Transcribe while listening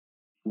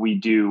we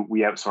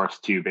outsource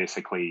to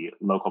basically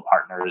local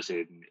partners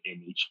in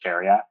each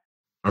area.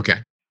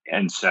 Okay.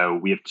 And so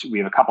we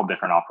have a couple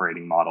different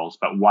operating models,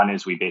 but one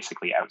is we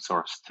basically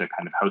outsource to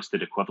kind of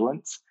hosted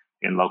equivalents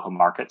in local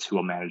markets who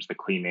will manage the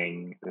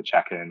cleaning, the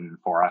check-in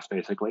for us,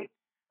 basically.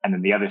 And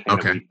then the other thing that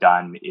Okay. we've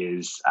done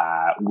is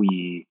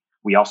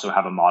we also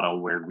have a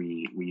model where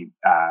the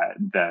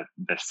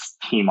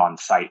team on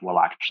site will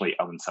actually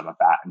own some of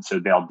that, and so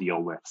they'll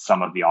deal with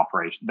some of the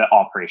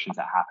operations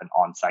that happen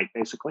on site,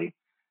 basically.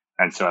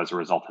 And so as a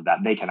result of that,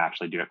 they can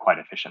actually do it quite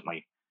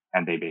efficiently,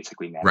 and they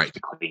basically manage Right. the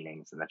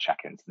cleanings and the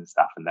check-ins and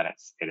stuff. And then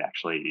it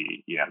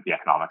actually, the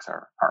economics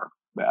are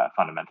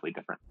fundamentally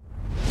different.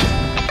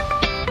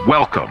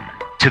 Welcome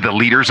to the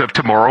Leaders of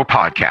Tomorrow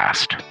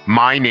podcast.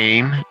 My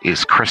name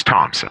is Chris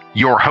Thompson,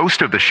 your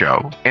host of the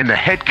show and the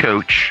head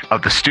coach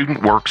of the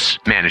Student Works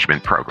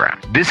Management Program.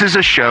 This is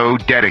a show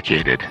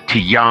dedicated to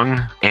young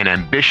and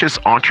ambitious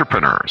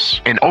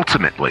entrepreneurs and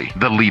ultimately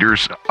the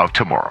leaders of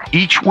tomorrow.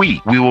 Each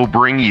week, we will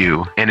bring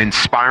you an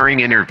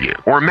inspiring interview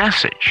or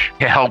message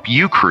to help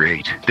you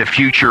create the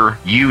future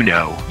you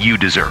know you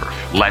deserve.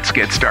 Let's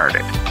get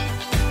started.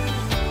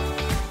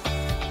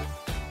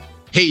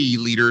 Hey,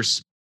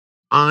 leaders.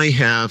 I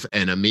have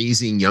an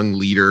amazing young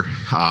leader,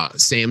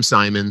 Sam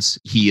Simons.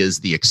 He is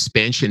the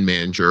expansion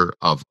manager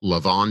of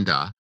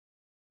Lavanda,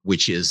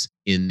 which is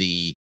in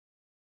the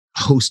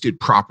hosted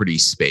property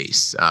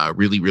space.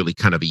 Really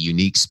kind of a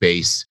unique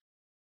space.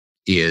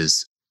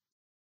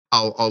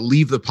 I'll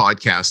leave the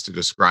podcast to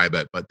describe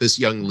it, but this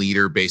young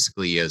leader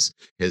basically has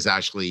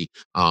actually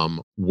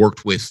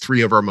worked with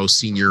three of our most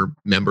senior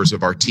members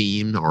of our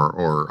team,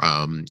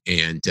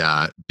 and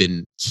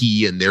been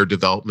key in their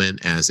development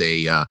as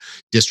a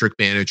district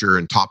manager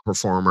and top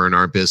performer in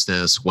our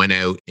business. Went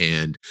out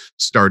and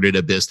started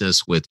a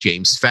business with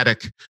James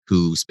Fedek,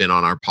 who's been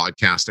on our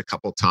podcast a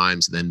couple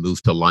times, and then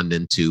moved to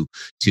London to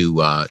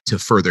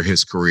further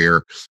his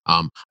career.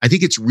 I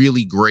think it's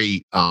really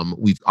great.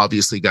 We've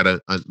obviously got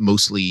a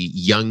mostly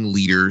young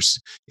leaders.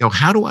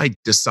 How do I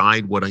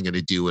decide what I'm going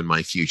to do in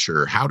my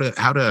future? How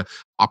do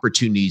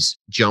opportunities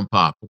jump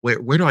up?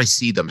 Where do I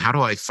see them? How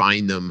do I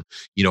find them?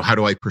 How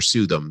do I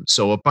pursue them?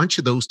 So a bunch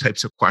of those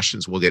types of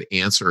questions will get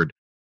answered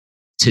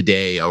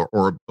today,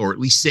 or at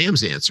least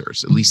Sam's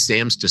answers, at least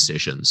Sam's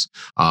decisions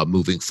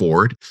moving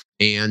forward.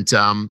 And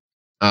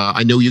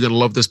I know you're going to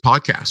love this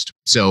podcast.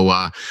 So,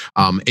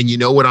 and you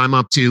know what I'm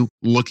up to,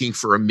 looking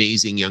for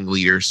amazing young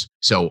leaders.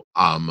 So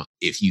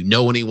if you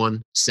know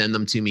anyone, send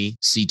them to me,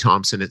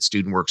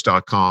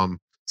 cthompson@studentworks.com,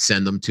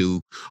 send them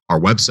to our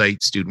website,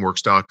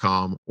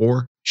 studentworks.com,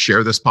 or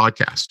share this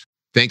podcast.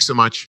 Thanks so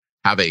much.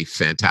 Have a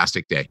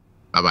fantastic day.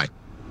 Bye-bye.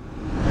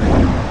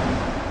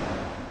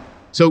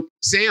 So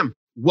Sam,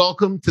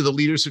 welcome to the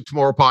Leaders of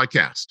Tomorrow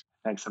podcast.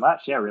 Thanks so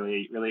much. Yeah,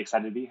 really, really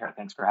excited to be here.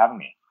 Thanks for having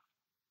me.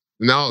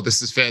 No,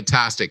 this is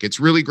fantastic. It's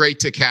really great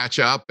to catch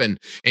up, and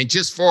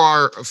just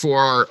for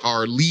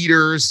our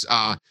leaders,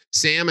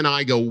 Sam and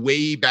I go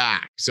way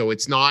back. So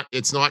it's not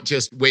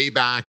just way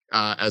back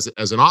as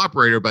an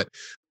operator, but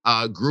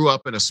grew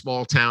up in a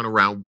small town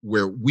around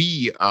where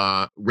we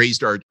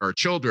raised our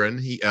children,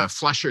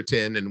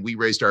 Flesherton, and we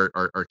raised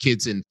our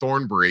kids in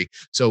Thornbury.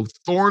 So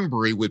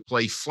Thornbury would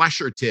play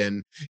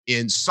Flesherton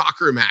in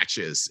soccer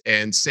matches,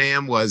 and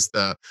Sam was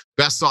the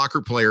best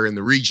soccer player in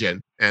the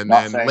region. And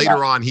then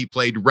later on, he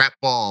played rep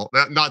ball.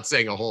 Not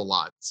saying a whole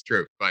lot, it's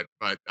true, but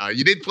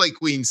you did play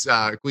Queens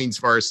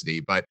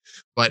varsity. But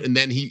and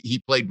then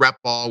he played rep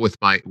ball with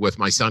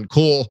my son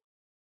Cole.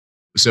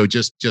 So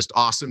just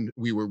awesome.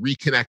 We were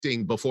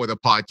reconnecting before the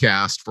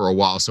podcast for a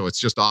while, so it's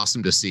just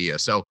awesome to see you.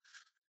 So,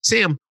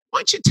 Sam, why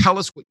don't you tell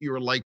us what you were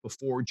like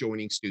before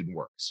joining Student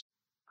Works?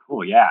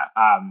 Cool. Yeah.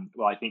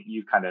 Well, I think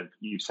you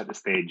set the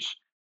stage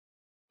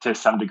to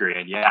some degree,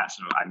 and yeah.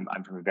 So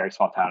I'm from a very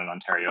small town in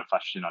Ontario,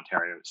 Flesherton,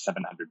 Ontario,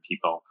 700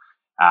 people,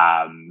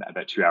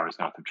 about 2 hours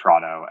north of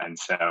Toronto, and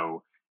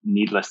so,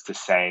 needless to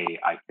say,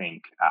 I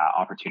think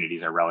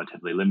opportunities are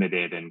relatively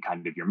limited, and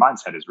kind of your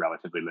mindset is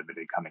relatively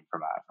limited coming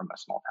from a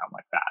small town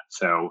like that.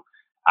 So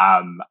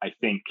I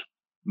think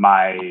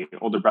my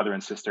older brother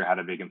and sister had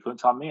a big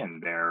influence on me,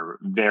 and they're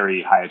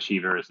very high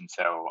achievers. And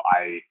so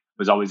I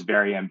was always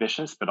very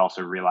ambitious, but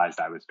also realized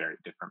I was very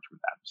different from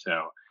them.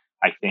 So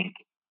I think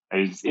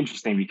it was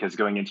interesting because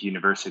going into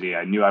university,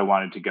 I knew I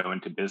wanted to go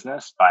into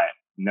business, but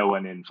no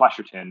one in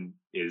Flesherton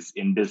is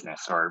in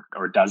business or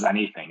does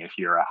anything. If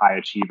you're a high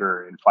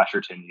achiever in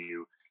Flesherton,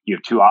 you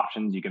have two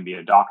options. You can be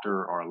a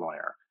doctor or a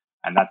lawyer.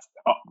 And that's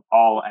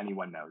all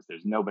anyone knows.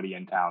 There's nobody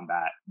in town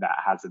that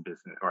has a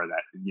business or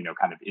that,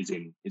 kind of is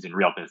in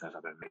real business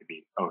other than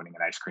maybe owning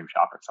an ice cream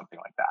shop or something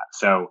like that.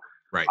 So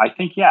right. I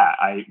think, yeah,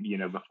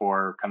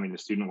 before coming to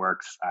Student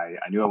Works, I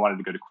knew I wanted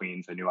to go to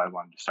Queens. I knew I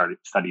wanted to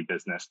study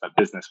business, but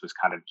business was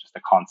kind of just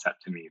a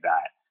concept to me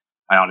that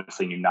I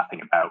honestly knew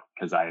nothing about,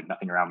 because I had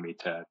nothing around me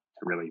to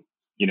really,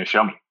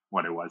 show me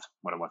what it was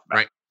about.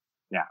 Right.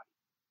 Yeah.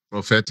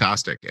 Well,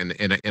 fantastic. And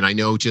I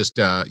know just,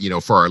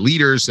 for our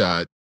leaders,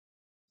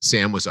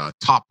 Sam was a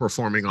top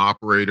performing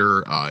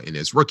operator in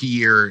his rookie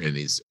year, and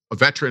he's a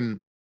veteran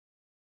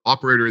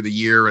operator of the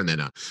year, and then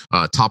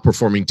a top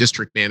performing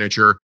district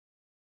manager.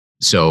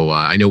 So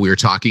I know we were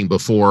talking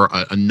before.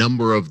 A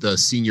number of the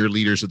senior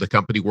leaders of the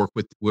company work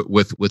with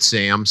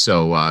Sam.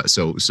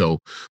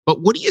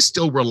 But what do you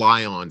still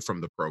rely on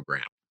from the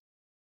program?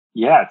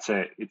 Yeah, it's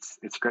a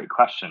great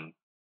question.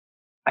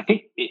 I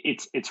think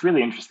it's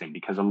really interesting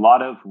because a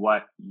lot of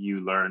what you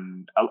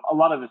learn, a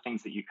lot of the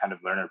things that you kind of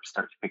learn or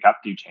start to pick up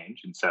do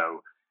change. And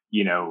so,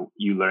 you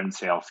learn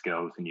sales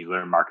skills and you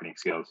learn marketing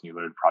skills and you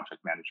learn project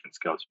management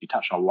skills. You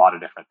touch on a lot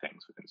of different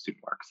things within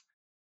StudentWorks.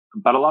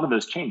 But a lot of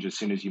those change as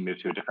soon as you move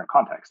to a different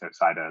context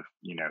outside of,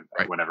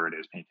 Right. whatever it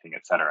is, painting,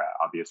 et cetera.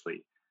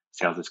 Obviously,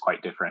 sales is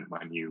quite different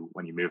when you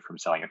move from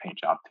selling a paint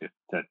job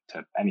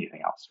to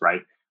anything else,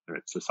 right? Whether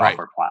it's a Right.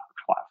 software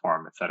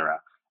platform, et cetera.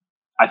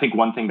 I think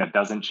one thing that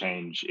doesn't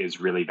change is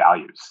really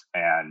values.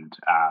 And,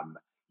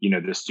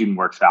 the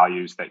StudentWorks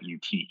values that you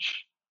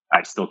teach,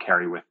 I still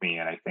carry with me.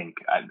 And I think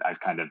I've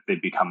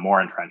they've become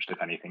more entrenched,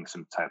 if anything,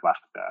 since I've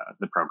left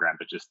the program.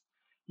 But just,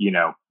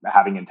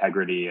 having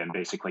integrity and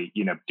basically,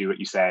 do what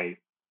you say,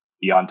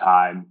 be on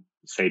time,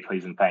 say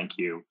please and thank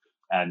you.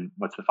 And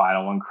what's the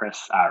final one,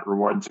 Chris?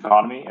 Rewards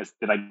economy.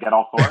 Did I get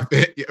all four?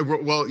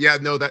 Well, yeah,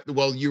 no,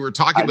 you were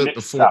talking about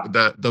mixed up.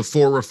 the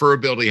four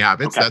referability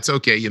habits. Okay. That's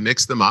okay. You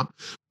mix them up,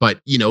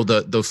 but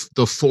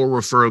the four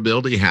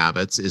referability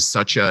habits is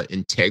such a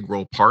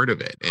integral part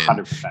of it.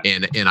 And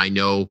 100%. and I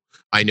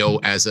know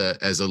as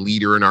a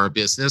leader in our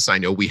business, I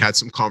know we had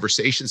some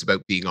conversations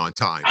about being on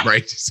time,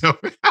 right? So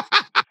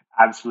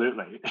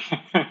Absolutely.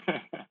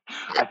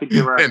 I think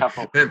there were a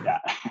couple. Yeah.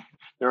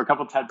 There were a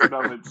couple tense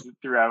moments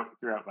throughout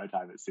my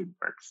time at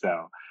StudentWorks.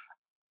 So,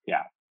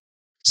 yeah.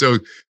 So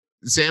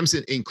Sam's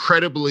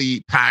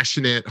incredibly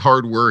passionate,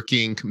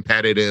 hardworking,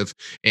 competitive,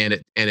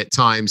 and at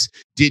times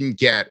didn't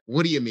get,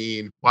 what do you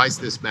mean? Why does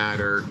this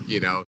matter?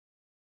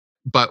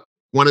 But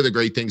one of the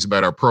great things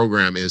about our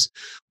program is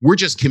we're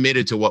just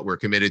committed to what we're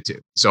committed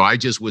to. So I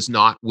just was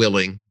not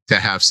willing to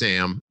have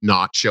Sam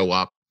not show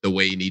up the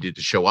way he needed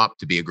to show up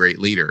to be a great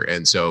leader.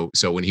 And so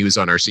when he was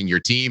on our senior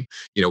team,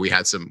 we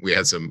had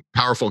some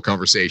powerful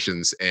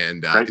conversations,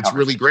 and it's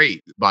really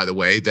great, by the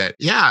way,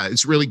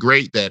 it's really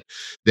great that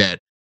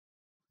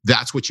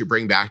that's what you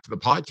bring back to the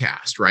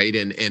podcast, right?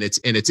 And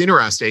it's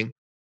interesting.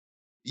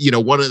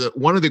 One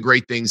of the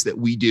great things that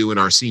we do in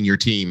our senior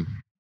team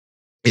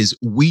is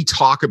we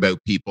talk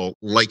about people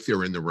like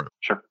they're in the room.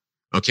 Sure.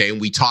 Okay. And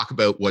we talk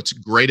about what's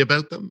great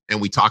about them, and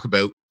we talk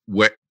about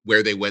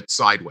where they went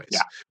sideways,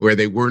 where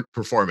they weren't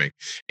performing.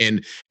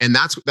 And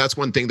that's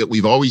one thing that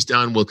we've always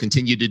done, we'll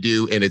continue to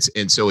do.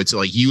 And so it's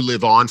like you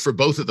live on for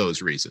both of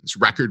those reasons,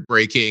 record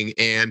breaking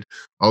and,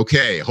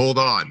 okay, hold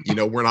on,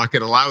 we're not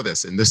going to allow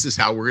this. And this is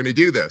how we're going to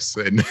do this.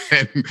 And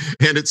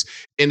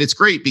it's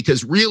great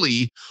because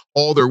really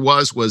all there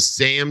was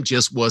Sam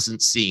just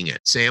wasn't seeing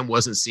it. Sam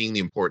wasn't seeing the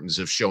importance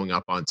of showing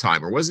up on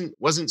time, or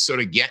wasn't sort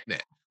of getting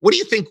it. What do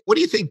you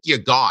think you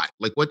got?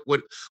 Like, what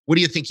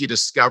do you think you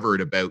discovered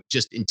about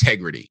just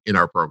integrity in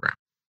our program?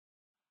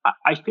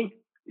 I think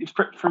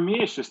for me,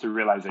 it's just a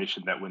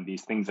realization that when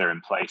these things are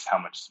in place, how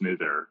much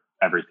smoother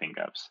everything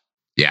goes.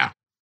 Yeah.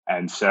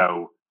 And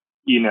so,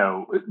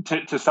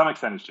 to some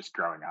extent, it's just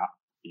growing up.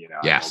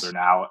 Yes. I'm older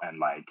now, and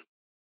like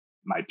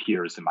my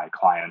peers and my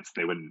clients,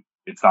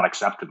 it's not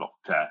acceptable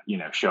to,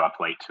 show up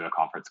late to a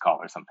conference call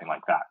or something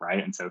like that.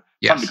 Right. And so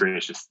to some degree,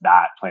 it's just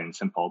that, plain and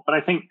simple. But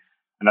I think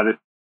another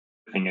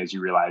thing is you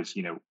realize,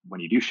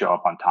 when you do show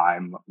up on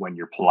time, when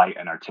you're polite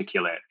and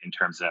articulate in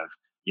terms of,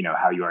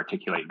 how you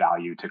articulate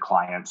value to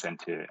clients and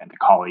to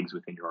colleagues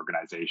within your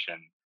organization,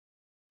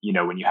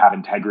 when you have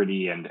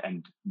integrity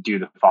and do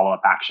the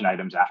follow-up action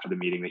items after the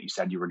meeting that you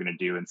said you were going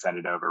to do and send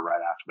it over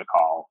right after the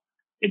call,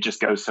 it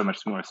just goes so much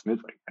more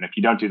smoothly. And if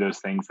you don't do those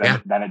things,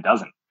 then it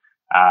doesn't.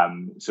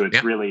 So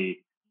it's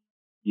really,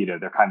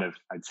 they're kind of,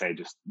 I'd say,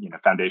 just,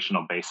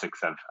 foundational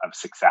basics of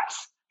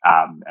success.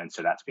 And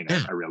so that's been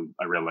a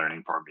real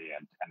learning for me,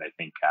 and I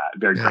think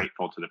very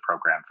grateful to the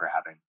program for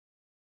having,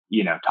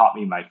 taught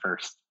me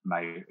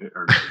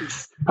or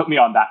put me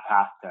on that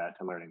path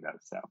to learning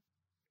those. So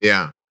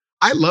yeah,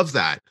 I love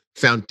that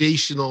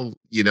foundational,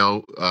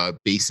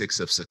 basics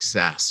of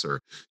success,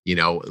 or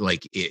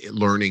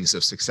learnings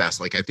of success.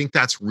 Like, I think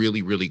that's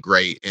really, really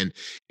great. And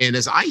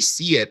as I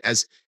see it,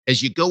 as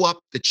you go up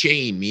the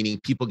chain, meaning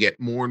people get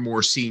more and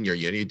more senior,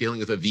 you're dealing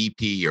with a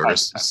VP or a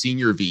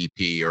senior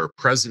VP or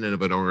president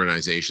of an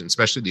organization,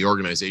 especially the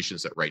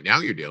organizations that right now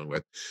you're dealing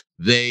with,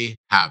 they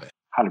have it.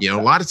 100%.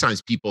 A lot of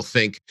times people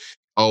think,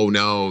 oh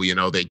no,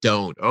 they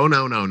don't. Oh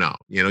no.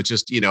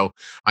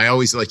 I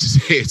always like to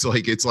say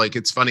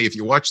it's funny, if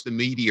you watch the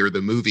media or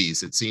the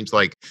movies, it seems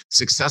like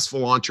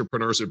successful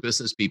entrepreneurs or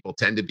business people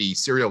tend to be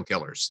serial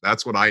killers.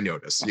 That's what I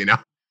notice,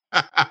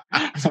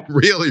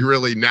 really,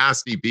 really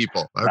nasty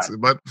people. But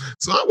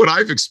it's not what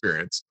I've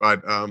experienced.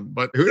 But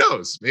who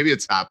knows? Maybe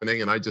it's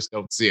happening and I just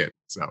don't see it.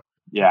 So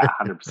yeah,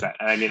 100%.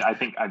 And I mean, I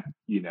think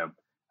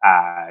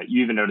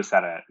you even notice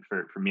that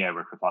for me, I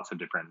work with lots of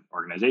different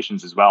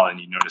organizations as well, and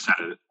you notice that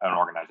at an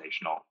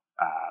organizational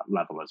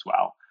level as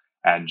well.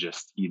 and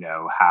just,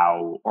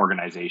 how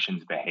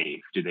organizations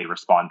behave. Do they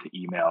respond to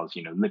emails,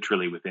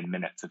 literally within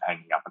minutes of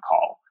hanging up a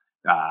call,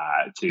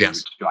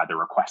 Yes. to either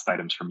request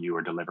items from you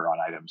or deliver on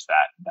items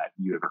that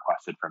you have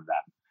requested from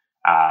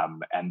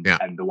them. Yeah.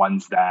 And the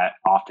ones that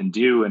often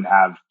do and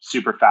have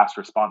super fast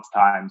response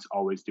times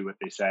always do what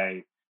they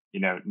say.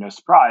 No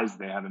surprise,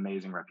 they have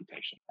amazing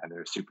reputation and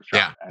they're super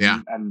Yeah. sharp.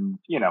 Yeah. And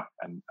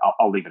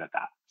I'll leave it at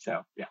that.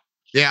 So yeah.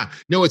 Yeah.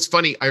 No, it's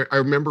funny. I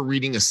remember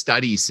reading a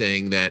study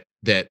saying that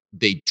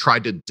they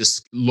tried to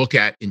just look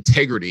at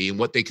integrity, and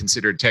what they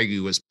considered integrity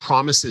was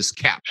promises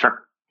kept.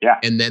 Sure. Yeah.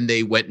 And then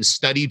they went and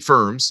studied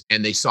firms,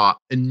 and they saw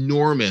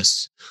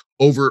enormous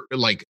over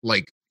like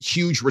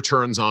huge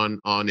returns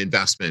on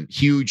investment,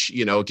 huge,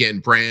 again,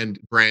 brand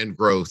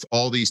growth,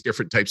 all these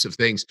different types of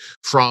things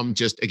from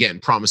just, again,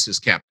 promises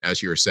kept,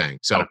 as you're saying.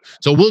 So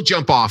we'll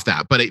jump off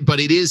that, but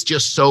it is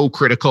just so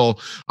critical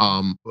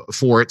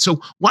for it.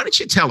 So why don't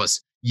you tell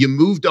us, you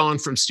moved on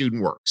from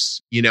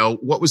StudentWorks?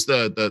 What was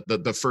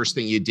the first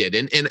thing you did?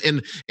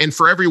 And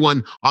for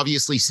everyone,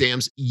 obviously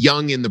Sam's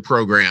young in the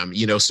program,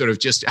 sort of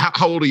just,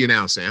 how old are you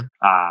now, Sam?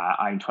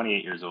 I'm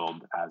 28 years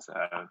old as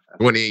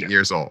 28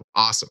 years old.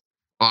 Awesome.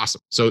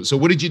 So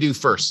what did you do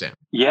first, Sam?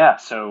 Yeah.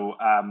 So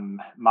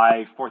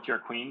my fourth year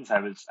at Queens, I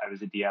was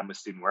a DM with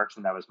StudentWorks,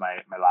 and that was my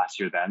last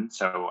year then.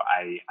 So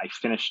I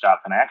finished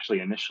up, and I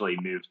actually initially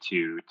moved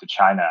to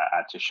China,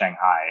 to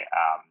Shanghai,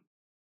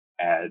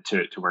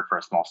 to work for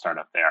a small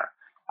startup there.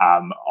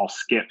 I'll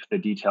skip the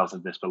details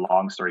of this, but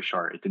long story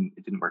short, it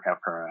didn't work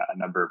out for a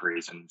number of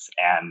reasons,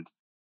 and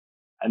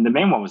the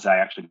main one was I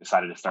actually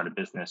decided to start a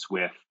business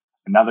with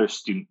another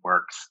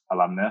StudentWorks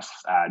alumnus,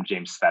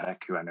 James Svedek,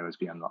 who I know has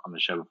been on the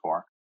show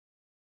before.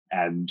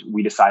 And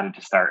we decided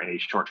to start a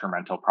short-term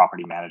rental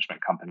property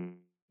management company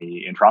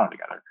in Toronto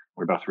together.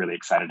 We're both really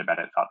excited about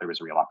it, thought there was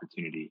a real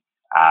opportunity.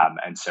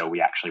 And so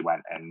we actually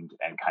went and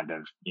kind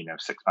of,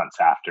 6 months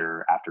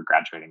after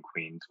graduating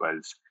Queens,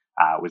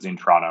 was in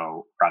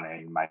Toronto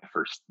running my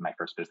first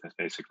business,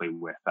 basically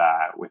with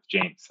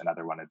James,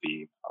 another one of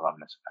the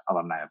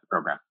alumni of the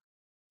program.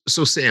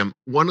 So Sam,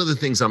 one of the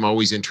things I'm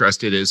always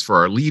interested is for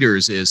our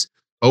leaders is,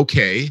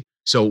 okay,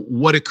 so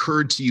what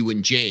occurred to you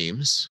and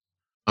James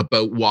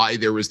about why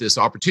there was this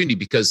opportunity?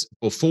 Because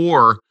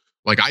before,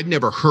 like, I'd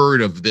never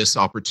heard of this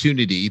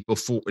opportunity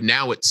before.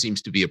 Now it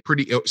seems to be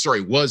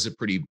was a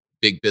pretty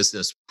big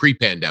business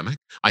pre-pandemic.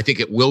 I think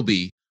it will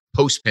be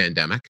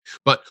post-pandemic.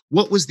 But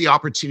what was the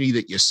opportunity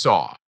that you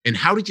saw, and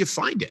how did you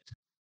find it?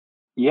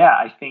 Yeah,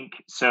 I think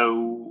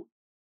so.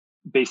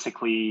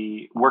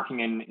 Basically, working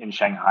in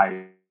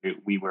Shanghai, I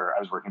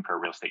was working for a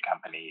real estate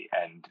company,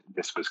 and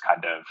this was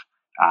kind of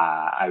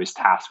I was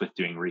tasked with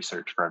doing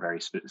research for a very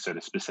sort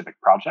of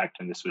specific project,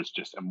 and this was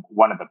just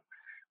one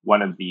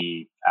of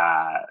the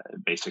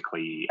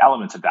basically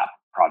elements of that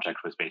project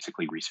was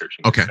basically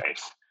researching the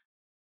space.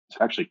 So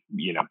actually,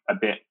 a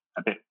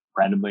bit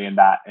randomly in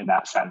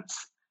that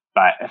sense,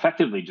 but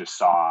effectively just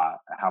saw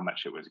how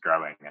much it was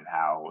growing and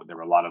how there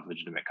were a lot of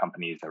legitimate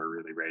companies that were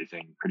really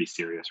raising pretty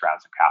serious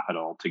rounds of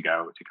capital to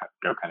go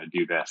kind of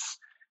do this.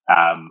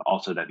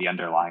 Also, that the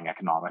underlying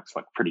economics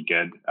looked pretty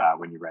good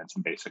when you ran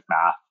some basic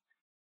math,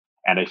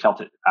 and I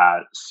felt it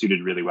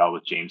suited really well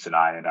with James and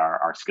I and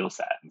our skill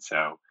set. And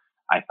so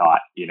I thought,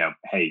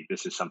 hey,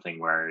 this is something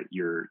where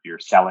you're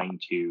selling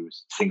to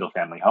single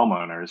family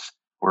homeowners.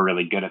 We're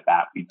really good at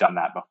that. We've done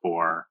that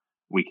before.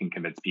 We can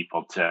convince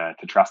people to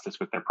trust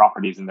us with their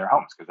properties and their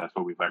homes, because that's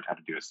what we've learned how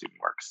to do as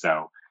StudentWorks.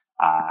 So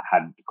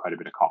had quite a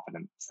bit of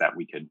confidence that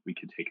we could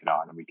take it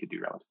on and we could do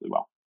relatively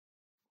well.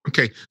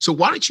 Okay, so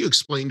why don't you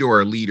explain to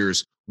our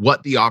leaders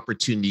what the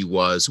opportunity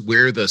was,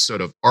 where the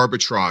sort of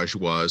arbitrage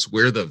was,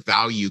 where the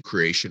value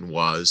creation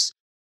was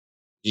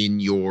in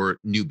your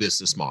new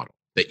business model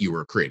that you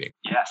were creating?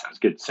 Yeah, sounds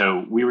good.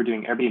 So we were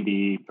doing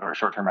Airbnb, or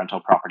short-term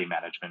rental property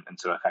management. And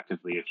so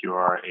effectively, if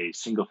you're a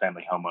single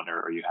family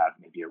homeowner, or you have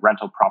maybe a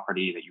rental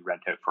property that you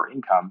rent out for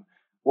income,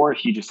 or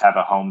if you just have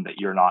a home that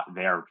you're not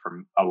there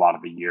for a lot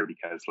of the year,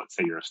 because let's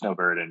say you're a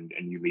snowbird and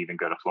you leave and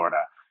go to Florida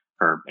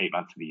for 8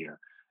 months of the year,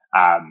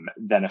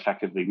 then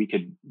effectively we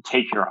could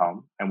take your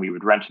home and we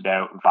would rent it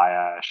out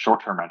via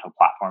short-term rental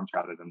platforms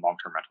rather than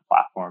long-term rental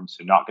platforms.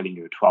 So not getting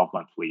you a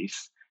 12-month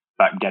lease,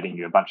 but getting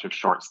you a bunch of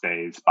short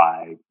stays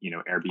by,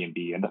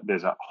 Airbnb. And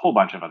there's a whole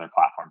bunch of other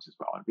platforms as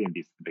well. Airbnb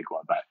is the big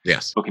one, but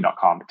yes,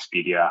 Booking.com,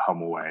 Expedia,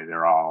 HomeAway,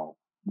 they're all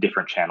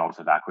different channels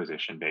of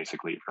acquisition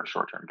basically for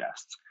short-term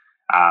guests.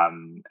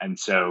 And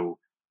so,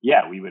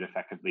 yeah, we would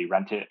effectively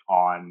rent it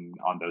on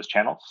those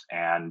channels.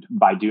 And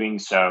by doing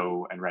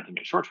so and renting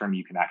it short-term,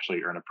 you can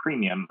actually earn a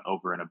premium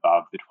over and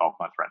above the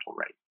 12-month rental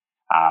rate.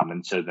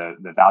 And so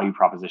the value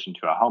proposition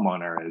to a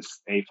homeowner is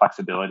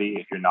flexibility.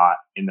 If you're not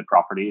in the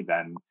property,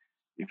 then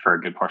for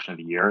a good portion of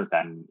the year,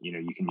 then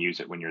you can use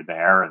it when you're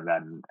there, and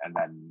then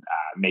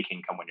make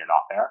income when you're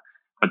not there.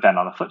 But then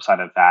on the flip side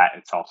of that,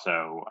 it's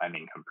also an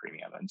income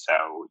premium, and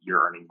so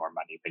you're earning more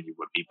money than you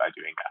would be by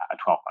doing a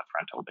 12-month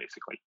rental,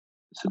 basically.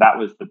 So that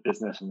was the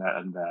business and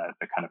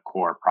the kind of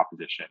core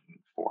proposition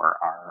for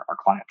our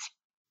clients.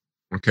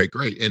 Okay,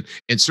 great.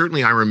 And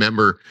certainly I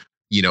remember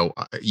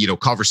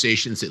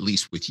conversations, at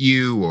least with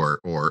you, or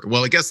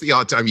well, I guess the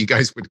odd time you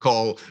guys would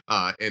call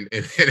and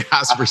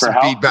ask for some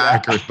help,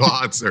 feedback or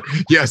thoughts, or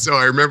yeah. So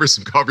I remember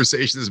some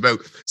conversations about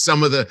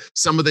some of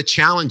the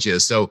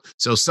challenges. So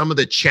some of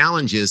the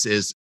challenges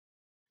is,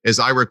 as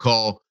I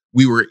recall,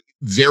 we were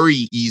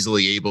very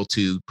easily able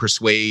to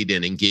persuade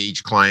and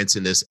engage clients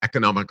in this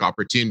economic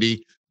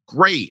opportunity.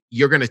 Great,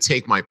 you're going to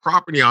take my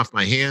property off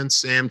my hands,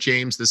 Sam,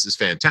 James. This is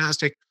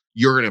fantastic.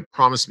 You're going to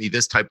promise me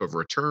this type of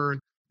return.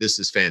 This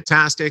is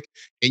fantastic,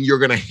 and you're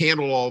going to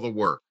handle all the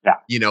work. Yeah.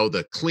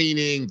 The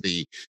cleaning,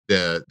 the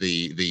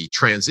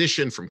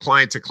transition from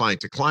client to client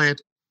to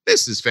client.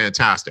 This is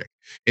fantastic.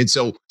 And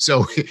so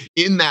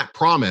in that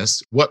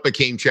promise, what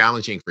became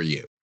challenging for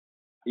you?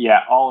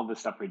 Yeah, all of the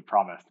stuff we'd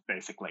promised,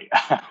 basically.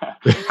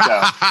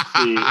 So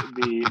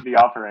the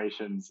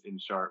operations, in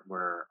short,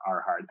 are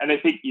hard. And I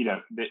think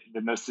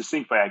the most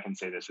succinct way I can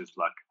say this is,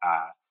 look,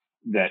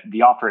 that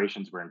the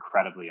operations were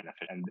incredibly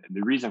inefficient, and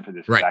the reason for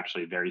this is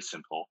actually very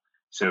simple.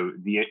 So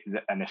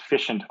an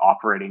efficient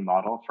operating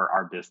model for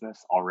our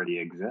business already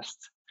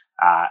exists,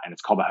 and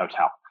it's called a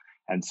hotel.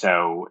 And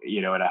so,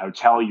 in a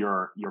hotel,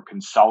 you're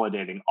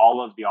consolidating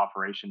all of the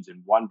operations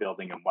in one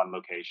building in one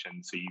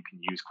location. So you can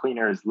use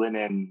cleaners,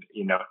 linen,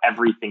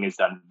 everything is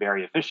done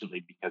very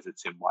efficiently because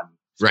it's in one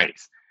space. Right.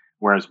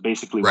 Whereas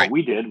basically what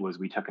we did was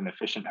we took an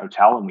efficient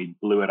hotel and we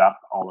blew it up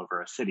all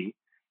over a city.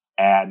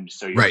 And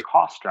so your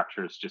cost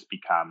structures just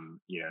become,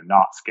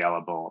 not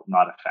scalable,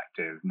 not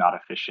effective, not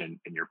efficient,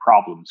 and your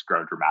problems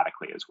grow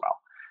dramatically as well.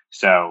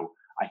 So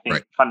I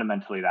think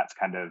fundamentally that's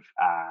kind of,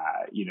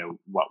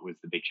 what was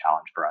the big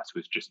challenge for us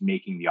was just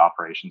making the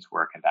operations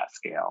work at that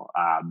scale.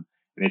 And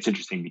it's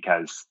interesting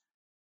because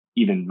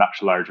even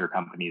much larger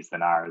companies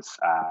than ours,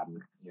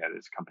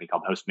 there's a company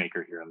called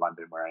Hostmaker here in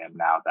London where I am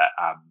now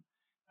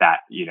that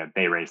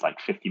they raised like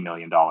 $50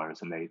 million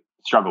and they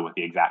struggle with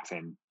the exact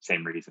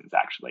same reasons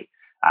actually.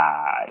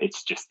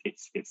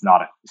 It's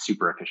not a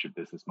super efficient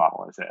business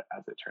model as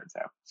it turns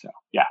out. So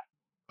yeah.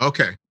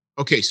 Okay.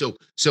 So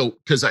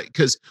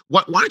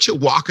why don't you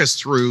walk us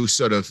through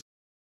sort of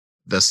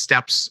the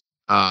steps?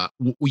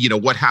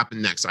 What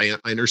happened next? I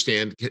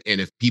understand, and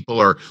if people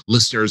are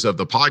listeners of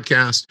the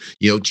podcast,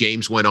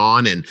 James went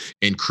on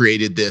and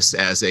created this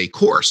as a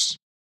course,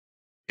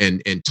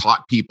 and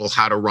taught people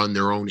how to run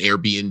their own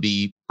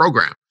Airbnb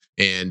program,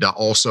 and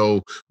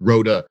also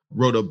wrote a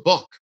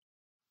book.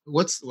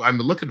 I'm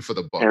looking for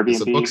the book. Airbnb,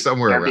 there's a book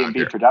somewhere Airbnb around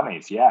here. for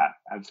Dummies. Yeah,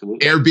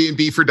 absolutely.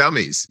 Airbnb for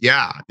Dummies.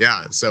 Yeah.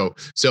 So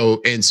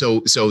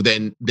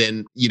then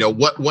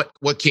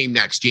what came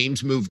next?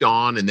 James moved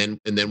on, and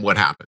then what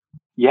happened?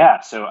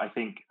 Yeah. So I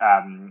think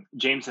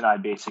James and I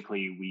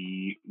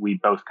basically we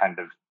both kind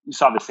of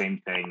saw the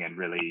same thing, and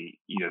really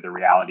the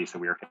realities that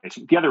we were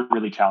facing. The other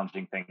really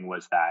challenging thing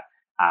was that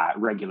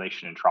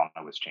regulation in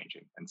Toronto was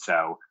changing, and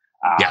so.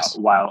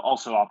 While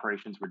also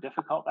operations were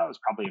difficult, that was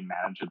probably a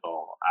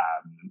manageable,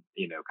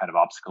 kind of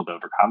obstacle to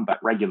overcome. But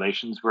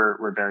regulations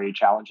were very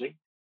challenging,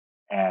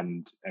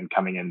 and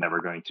coming in that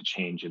were going to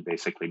change and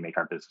basically make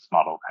our business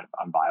model kind of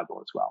unviable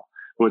as well.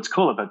 But what's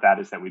cool about that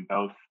is that we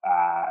both,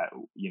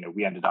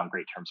 we ended on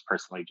great terms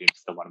personally. James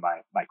is still one of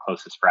my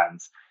closest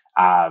friends,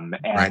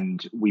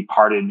 and we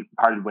parted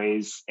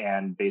ways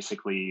and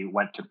basically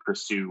went to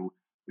pursue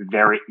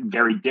very,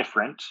 very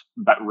different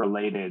but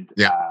related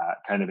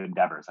kind of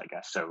endeavors, I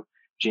guess. So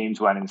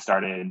James went and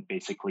started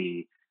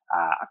basically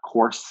a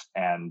course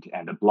and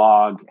a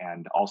blog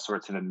and all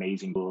sorts of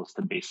amazing tools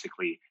to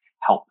basically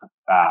help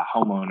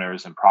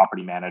homeowners and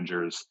property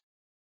managers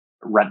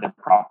rent their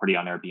property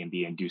on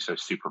Airbnb and do so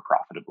super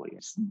profitably.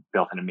 He's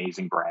built an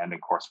amazing brand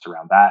and course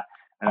around that.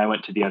 And I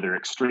went to the other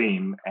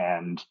extreme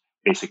and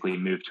basically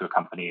moved to a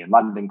company in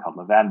London called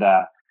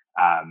Lavenda,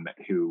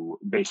 who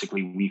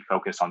basically we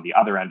focus on the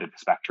other end of the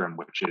spectrum,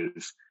 which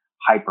is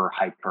hyper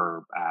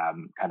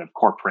kind of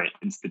corporate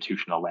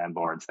institutional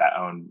landlords that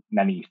own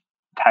many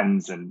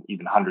tens and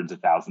even hundreds of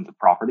thousands of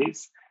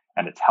properties.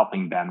 And it's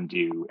helping them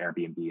do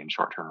Airbnb and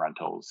short-term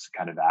rentals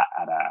kind of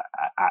at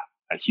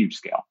a huge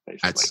scale,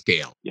 basically. At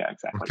scale. Yeah,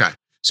 exactly. Okay.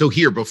 So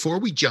here, before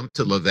we jump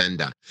to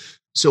Lavenda,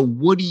 so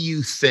what do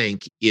you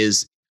think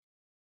is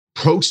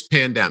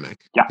post-pandemic?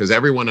 Because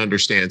everyone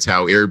understands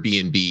how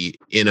Airbnb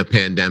in a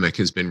pandemic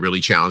has been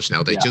really challenged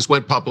now. They just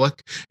went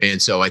public.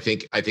 And so I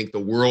think the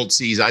world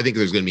sees, I think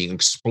there's going to be an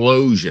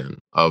explosion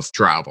of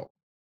travel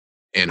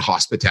and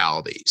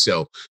hospitality.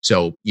 So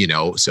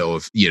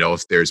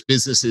if there's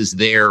businesses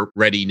there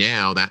ready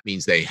now, that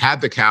means they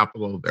have the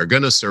capital, they're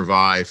going to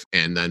survive.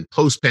 And then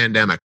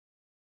post-pandemic,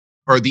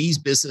 are these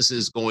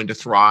businesses going to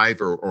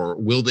thrive, or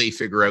will they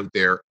figure out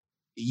their,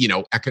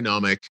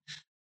 economic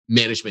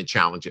management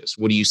challenges?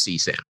 What do you see,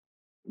 Sam?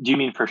 Do you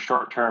mean for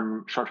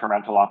short-term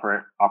rental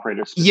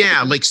operators?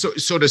 Yeah, like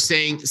sort of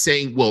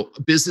saying, well,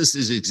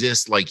 businesses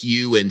exist like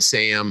you and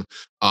Sam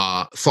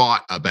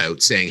thought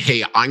about, saying,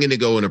 hey, I'm going to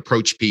go and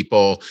approach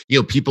people,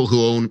 people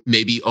who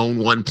maybe own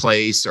one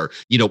place, or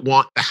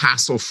want the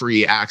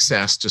hassle-free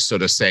access to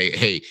sort of say,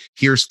 hey,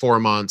 here's 4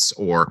 months,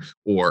 or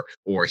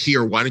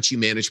here, why don't you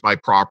manage my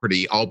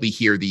property? I'll be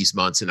here these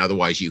months, and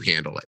otherwise you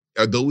handle it.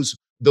 Are those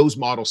those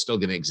models still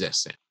going to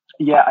exist, Sam?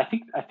 Yeah, I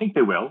think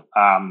they will.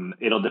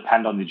 It'll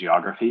depend on the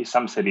geography.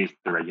 Some cities,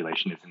 the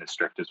regulation isn't as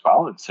strict as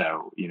well, and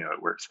so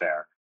it works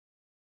there.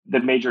 The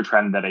major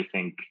trend that I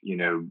think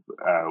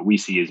we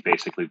see is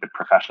basically the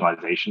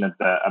professionalization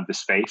of the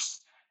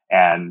space,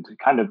 and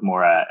kind of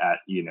more at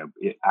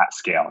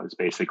scale. Is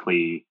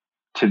basically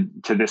to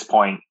this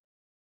point,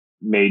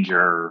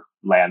 major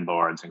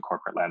landlords and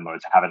corporate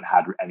landlords haven't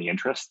had any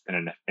interest,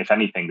 and if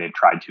anything, they've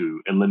tried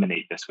to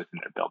eliminate this within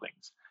their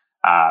buildings.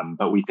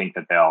 But we think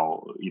that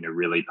they'll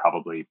really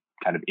probably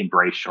kind of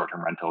embrace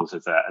short-term rentals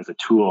as a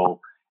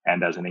tool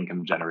and as an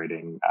income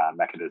generating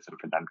mechanism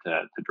for them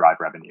to drive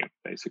revenue,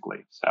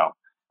 basically. So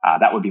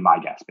that would be my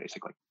guess,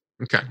 basically.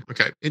 Okay.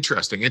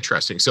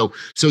 Interesting. So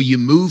you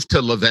moved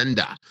to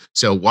LaVenda.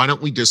 So why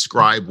don't we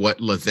describe what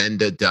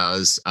LaVenda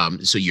does?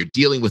 So you're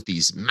dealing with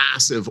these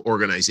massive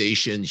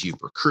organizations.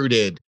 You've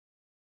recruited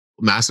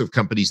massive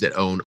companies that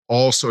own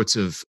all sorts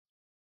of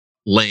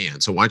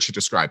land. So why don't you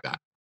describe that?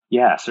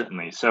 Yeah,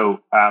 certainly. So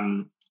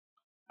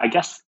I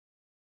guess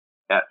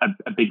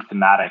a big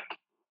thematic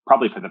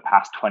probably for the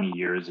past 20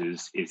 years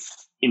is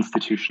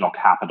institutional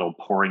capital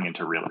pouring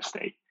into real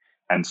estate.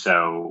 And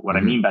so what I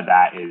mean by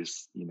that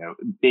is,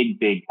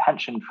 big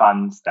pension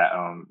funds that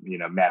own,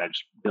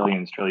 manage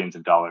billions, trillions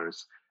of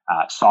dollars,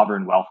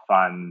 sovereign wealth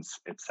funds,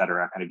 et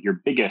cetera, kind of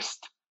your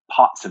biggest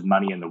pots of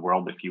money in the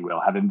world, if you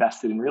will, have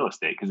invested in real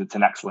estate because it's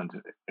an excellent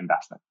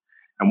investment.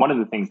 And one of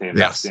the things they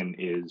invest in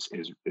is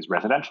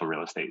residential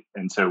real estate.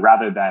 And so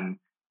rather than,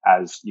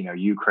 as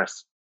you,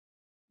 Chris,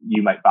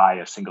 you might buy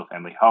a single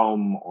family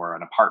home or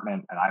an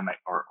apartment, and I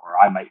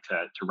might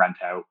to rent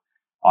out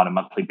on a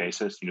monthly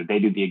basis. They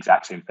do the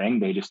exact same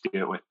thing. They just do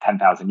it with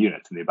 10,000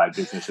 units, and they buy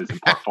businesses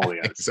and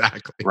portfolios.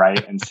 Exactly.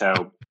 Right. And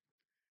so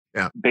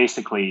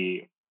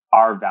basically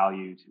our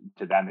value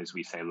to them is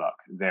we say, look,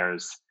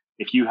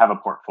 if you have a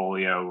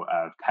portfolio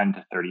of 10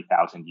 to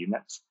 30,000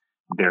 units,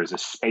 there's a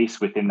space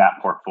within that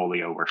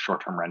portfolio where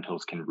short-term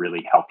rentals can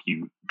really help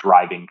you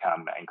drive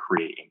income and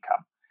create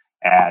income.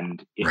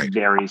 And it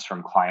varies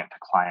from client to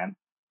client,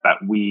 but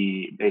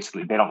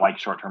they don't like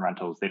short-term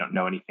rentals. They don't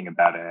know anything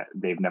about it.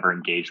 They've never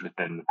engaged with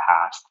it in the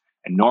past.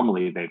 And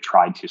normally they've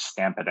tried to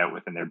stamp it out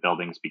within their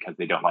buildings because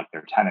they don't like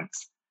their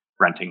tenants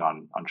renting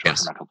on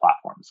short-term rental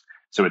platforms.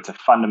 So it's a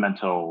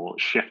fundamental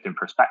shift in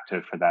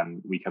perspective for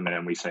them. We come in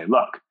and we say,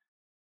 look,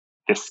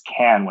 this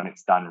can, when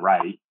it's done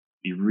right,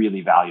 be really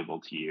valuable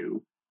to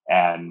you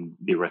and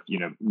be worth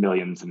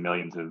millions and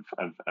millions of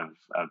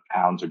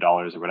pounds or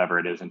dollars or whatever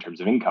it is in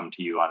terms of income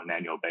to you on an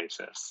annual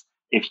basis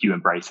if you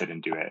embrace it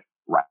and do it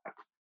right.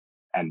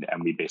 And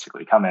we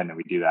basically come in and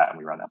we do that and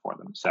we run that for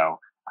them. So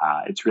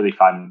it's really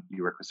fun.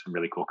 You work with some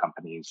really cool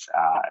companies,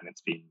 and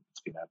it's been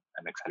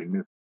an exciting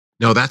move.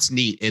 No, that's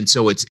neat. And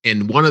so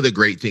and one of the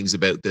great things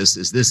about this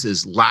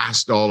is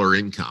last dollar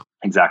income.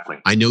 Exactly.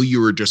 I know you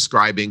were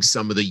describing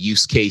some of the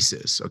use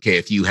cases. Okay.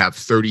 If you have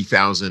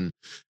 30,000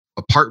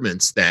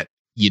 apartments that,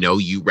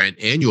 you rent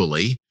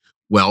annually,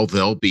 well,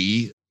 they'll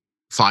be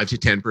 5 to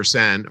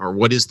 10%, or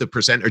what is the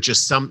percent, or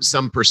just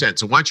some percent.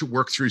 So why don't you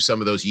work through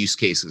some of those use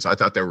cases? I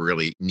thought they were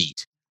really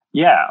neat.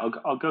 Yeah,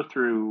 I'll go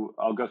through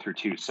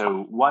two.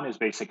 So one is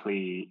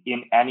basically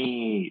in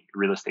any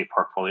real estate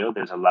portfolio,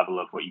 there's a level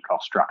of what you call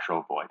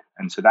structural void.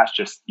 And so that's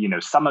just,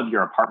 some of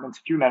your apartments,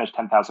 if you manage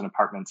 10,000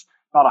 apartments,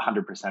 not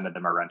 100% of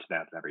them are rented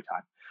out every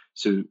time.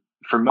 So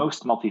for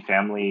most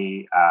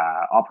multifamily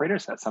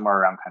operators, that's somewhere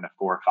around kind of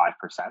 4 or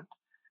 5%.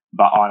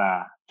 But on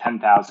a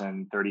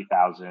 10,000,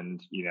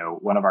 30,000,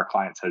 one of our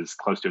clients has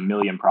close to 1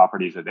 million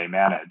properties that they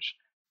manage.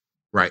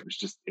 Right. It's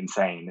just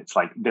insane. It's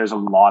like there's a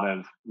lot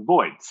of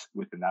voids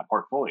within that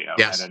portfolio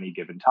at any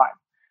given time.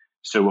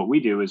 So what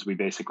we do is we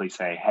basically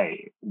say,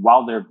 hey,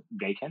 while they're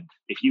vacant,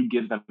 if you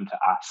give them to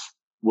us,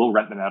 we'll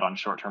rent them out on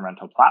short-term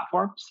rental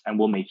platforms and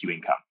we'll make you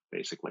income,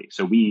 basically.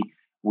 So we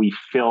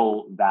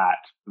fill that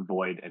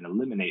void and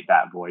eliminate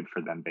that void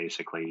for them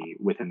basically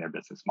within their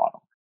business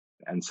model.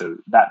 And so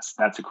that's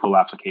a cool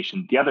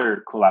application. The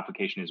other cool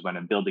application is when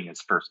a building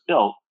is first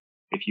built,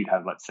 if you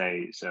have, let's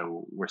say,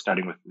 so we're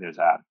starting with, there's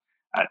a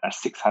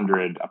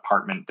 600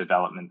 apartment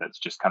development that's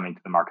just coming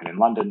to the market in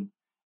London.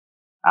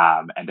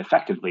 And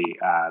effectively,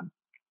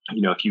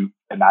 if you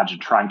imagine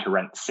trying to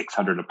rent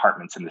 600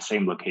 apartments in the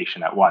same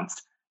location at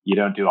once, you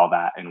don't do all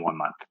that in 1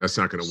 month. That's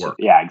not going to work.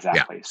 Yeah,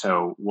 exactly. Yeah.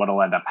 So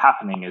what'll end up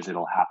happening is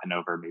it'll happen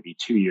over maybe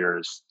 2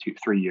 years,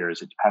 3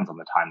 years. It depends on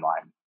the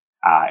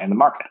timeline in the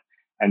market.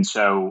 And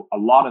so a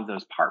lot of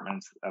those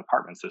apartments,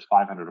 those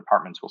 500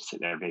 apartments will sit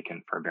there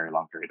vacant for a very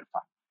long period of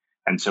time.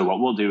 And so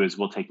what we'll do is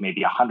we'll take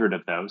maybe 100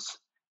 of those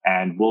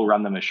and we'll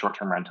run them as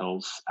short-term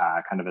rentals,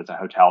 kind of as a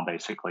hotel,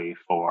 basically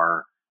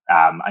for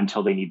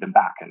until they need them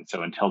back. And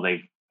so until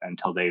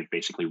they've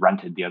basically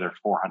rented the other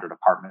 400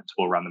 apartments,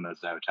 we'll run them as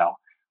a hotel.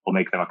 We'll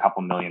make them a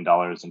couple $1 million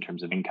in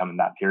terms of income in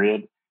that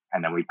period,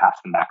 and then we pass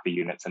them back the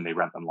units and they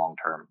rent them long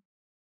term.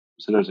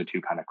 So those are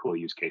two kind of cool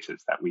use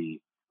cases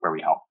where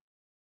we help.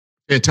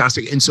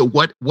 Fantastic. And so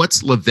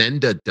what's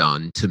LaVenda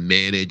done to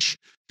manage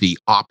the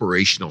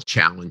operational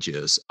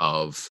challenges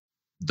of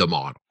the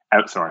model?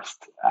 Outsourced,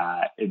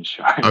 in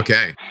short.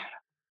 Okay.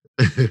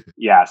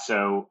 Yeah.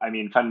 So, I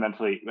mean,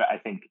 fundamentally, I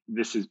think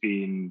this has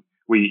been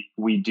we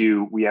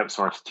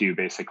outsource to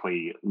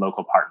basically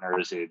local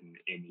partners in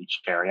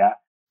each area,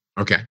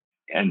 Okay.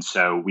 and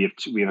so we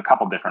have a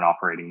couple different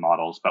operating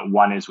models. But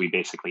one is we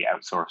basically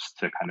outsource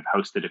to kind of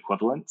hosted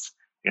equivalents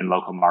in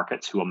local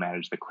markets who will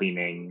manage the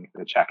cleaning,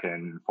 the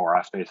check-in for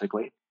us,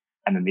 basically.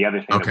 And then the other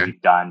thing that Okay.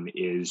 we've done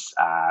is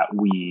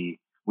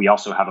we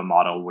also have a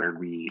model where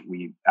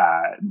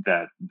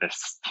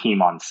this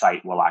team on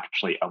site will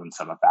actually own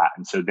some of that,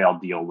 and so they'll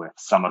deal with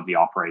some of the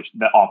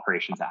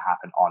operations that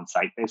happen on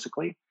site,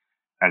 basically.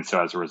 And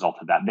so as a result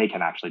of that, they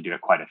can actually do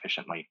it quite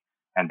efficiently,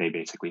 and they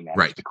basically manage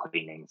Right. the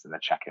cleanings and the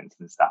check-ins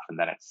and stuff. And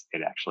then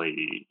it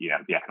actually,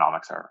 the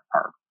economics are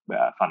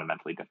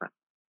fundamentally different.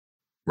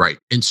 Right.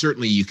 And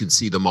certainly you can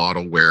see the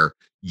model where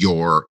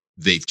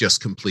they've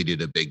just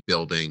completed a big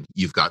building,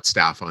 you've got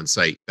staff on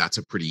site. That's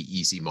a pretty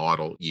easy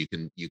model you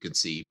can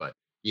see. But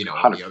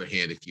on the other 100%.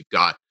 hand, if you've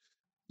got,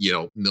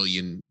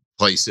 million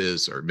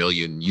places or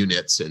million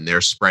units and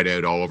they're spread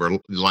out all over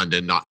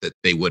London, not that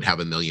they would have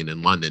a million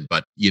in London,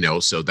 but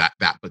so that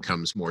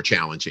becomes more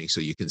challenging.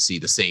 So you can see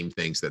the same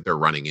things that they're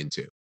running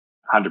into.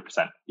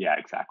 100%. Yeah,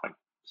 exactly.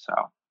 So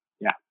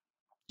yeah.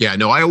 Yeah,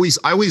 no, I always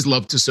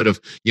love to sort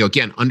of,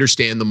 again,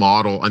 understand the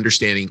model,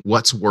 understanding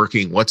what's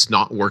working, what's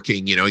not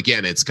working.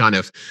 Again, it's kind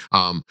of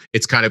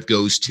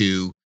goes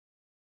to,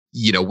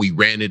 we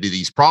ran into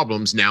these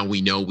problems. Now we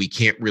know we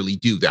can't really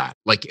do that.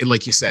 Like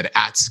you said,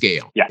 at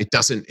scale. Yeah. It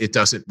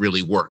doesn't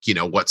really work.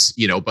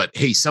 But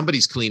hey,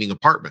 somebody's cleaning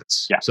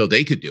apartments. Yeah. So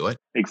they could do it.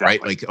 Exactly.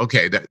 Right. Like,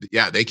 okay,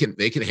 they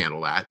can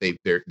handle that.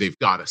 They've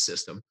got a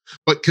system.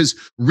 But because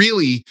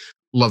really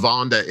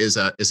Lavanda is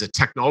a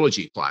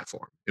technology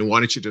platform. And why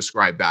don't you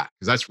describe that?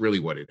 Because that's really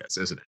what it is,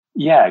 isn't it?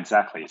 Yeah,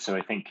 exactly. So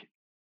I think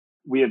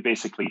we have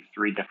basically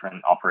three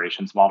different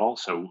operations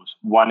models. So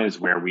one is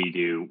where we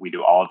do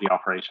all of the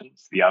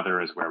operations. The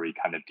other is where we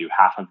kind of do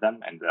half of them,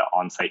 and the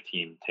on-site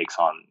team takes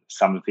on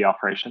some of the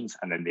operations.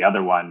 And then the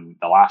other one,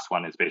 the last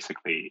one, is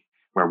basically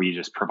where we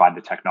just provide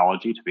the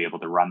technology to be able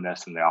to run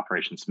this and the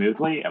operation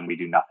smoothly, and we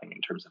do nothing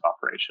in terms of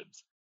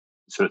operations.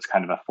 So it's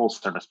kind of a full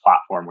service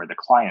platform where the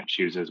client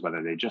chooses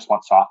whether they just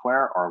want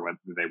software or whether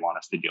they want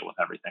us to deal with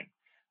everything.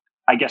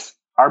 I guess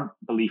our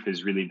belief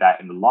is really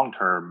that in the long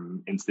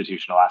term,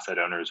 institutional asset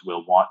owners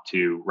will want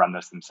to run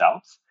this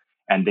themselves,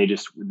 and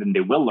then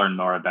they will learn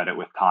more about it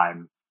with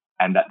time,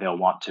 and that they'll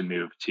want to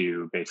move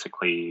to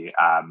basically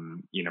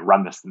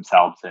run this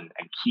themselves and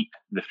keep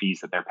the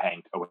fees that they're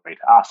paying away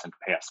to us and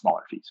pay us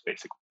smaller fees,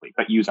 basically,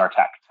 but use our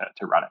tech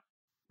to run it.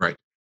 Right.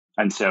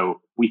 And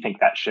so we think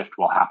that shift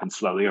will happen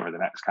slowly over the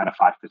next kind of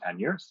 5 to 10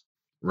 years.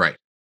 Right.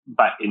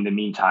 But in the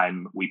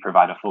meantime, we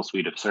provide a full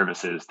suite of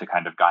services to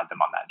kind of guide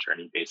them on that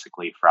journey,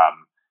 basically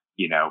from,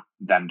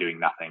 them doing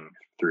nothing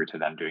through to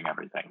them doing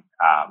everything.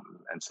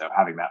 And so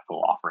having that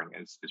full offering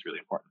is really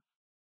important.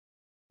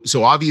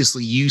 So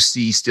obviously you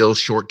see still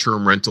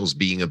short-term rentals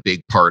being a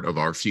big part of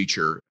our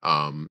future.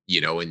 And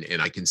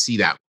I can see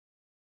that.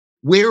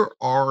 Where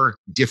are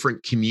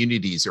different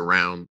communities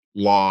around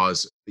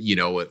laws,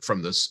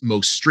 from the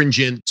most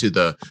stringent to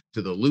the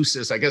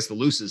loosest? I guess the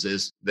loosest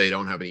is they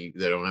don't have any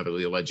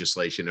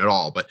legislation at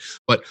all. But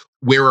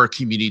where are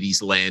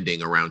communities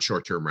landing around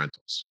short-term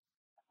rentals?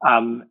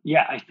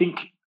 Yeah, I think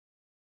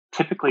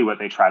typically what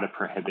they try to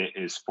prohibit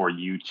is for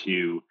you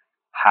to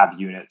have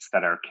units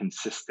that are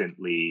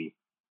consistently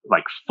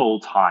like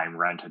full time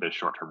rented as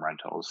short term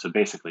rentals. So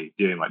basically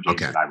doing what James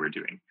Okay. and I were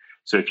doing.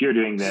 So if you're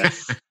doing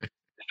this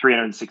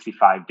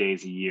 365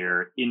 days a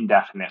year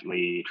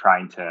indefinitely,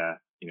 trying to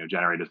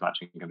generate as much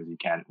income as you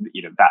can,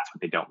 that's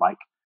what they don't like.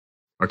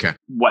 Okay.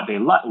 What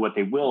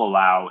they will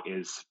allow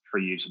is for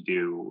you to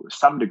do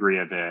some degree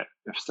of it,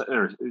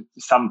 or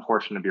some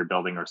portion of your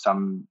building or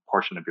some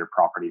portion of your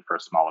property for a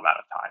small amount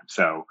of time.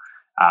 So,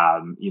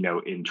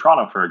 in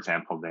Toronto, for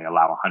example, they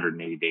allow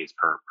 180 days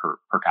per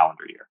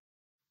calendar year.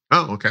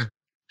 Oh, okay.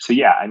 So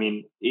yeah, I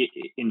mean,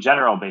 in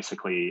general,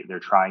 basically, they're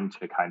trying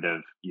to kind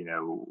of,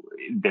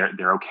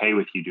 they're okay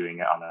with you doing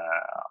it on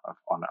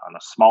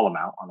a small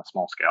amount, on a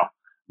small scale,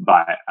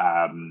 but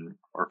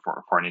or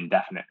for an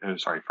indefinite,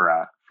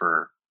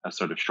 for a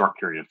sort of short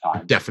period of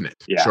time. Definite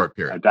Yeah, short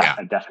period. Yeah.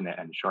 a definite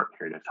and short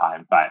period of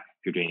time. But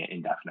if you're doing it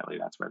indefinitely,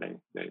 that's where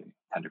they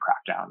tend to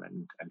crack down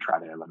and try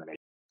to eliminate.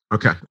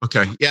 Okay.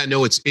 Okay. Yeah.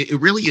 No,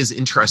 it really is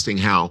interesting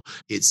how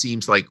it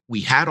seems like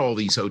we had all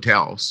these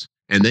hotels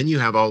and then you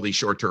have all these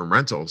short-term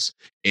rentals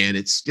and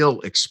it's still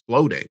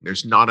exploding.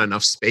 There's not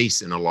enough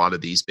space in a lot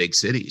of these big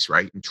cities,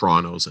 right? In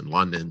Toronto's and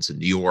London's and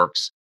New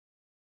York's.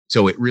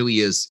 So it really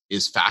is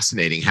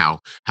fascinating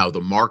how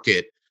the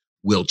market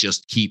will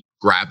just keep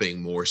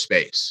grabbing more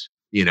space.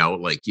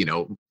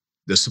 The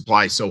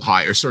supply is so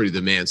high, or sorry, the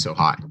demand so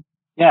high.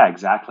 Yeah,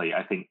 exactly.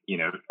 I think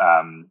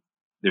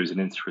there's an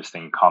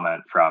interesting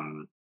comment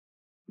from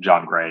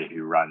John Gray,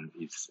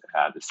 he's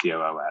the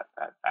COO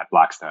at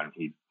Blackstone.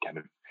 He kind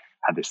of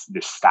had this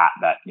stat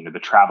that the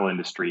travel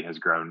industry has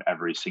grown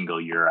every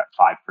single year at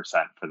 5%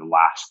 for the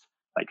last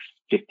like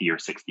 50 or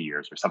 60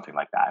 years or something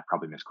like that. I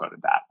probably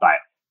misquoted that, but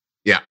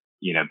Yeah.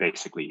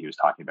 basically he was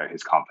talking about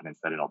his confidence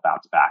that it'll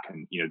bounce back.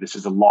 And, this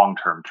is a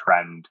long-term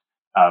trend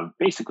of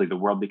basically the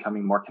world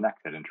becoming more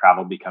connected and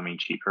travel becoming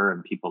cheaper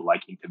and people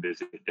liking to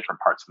visit different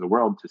parts of the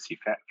world to see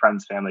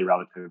friends, family,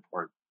 relatives,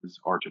 or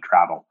to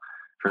travel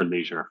for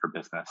leisure, for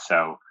business.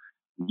 So,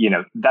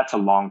 that's a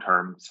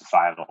long-term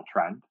societal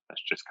trend.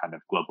 That's just kind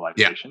of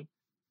globalization,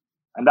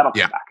 and that'll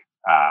come back.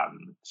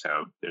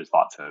 So there's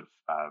lots of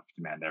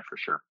demand there for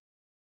sure.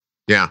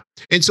 Yeah.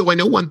 And so I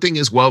know one thing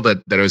as well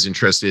that I was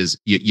interested is,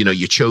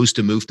 you chose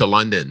to move to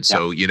London.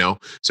 So,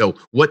 so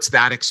what's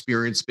that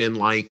experience been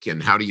like,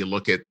 and how do you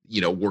look at,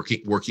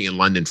 working in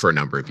London for a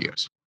number of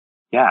years?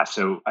 Yeah.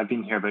 So I've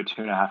been here about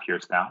 2.5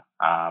 years now.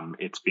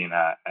 It's been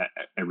a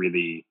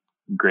really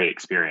great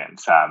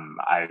experience.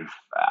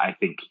 I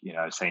think,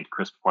 I was saying to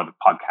Chris before the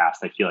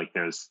podcast, I feel like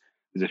there's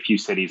a few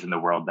cities in the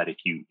world that if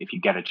you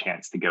get a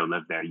chance to go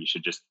live there, you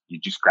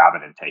just grab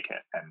it and take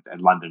it.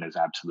 And London is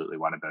absolutely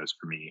one of those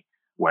for me,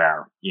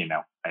 where,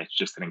 it's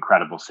just an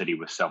incredible city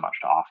with so much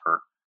to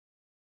offer.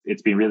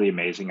 It's been really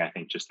amazing, I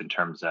think, just in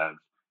terms of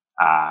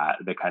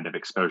the kind of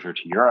exposure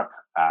to Europe,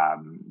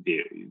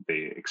 the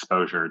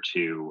exposure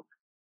to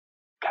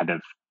kind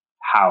of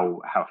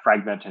how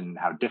fragmented and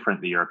how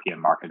different the European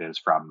market is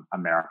from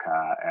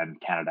America and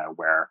Canada,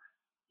 where,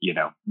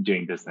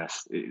 doing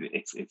business,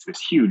 it's this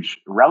huge,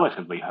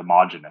 relatively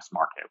homogenous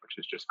market, which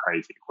is just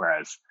crazy.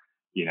 Whereas,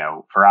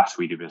 for us,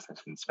 we do business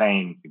in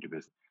Spain, we do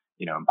business,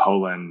 in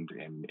Poland,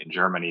 in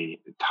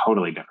Germany,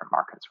 totally different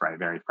markets, right?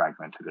 Very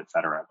fragmented, et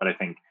cetera. But I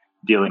think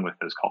dealing with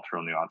those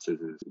cultural nuances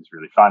is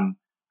really fun.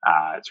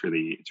 It's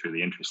really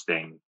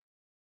interesting.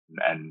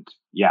 And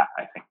yeah,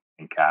 I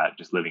think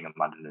just living in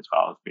London as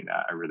well has been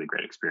a really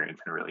great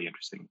experience and a really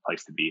interesting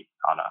place to be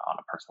on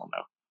a personal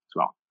note as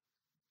well.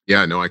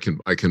 Yeah, no, I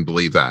can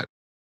believe that.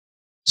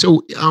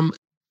 So,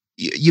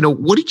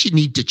 what did you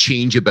need to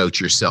change about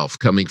yourself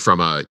coming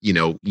from a,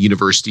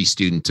 university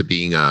student to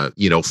being a,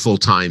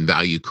 full-time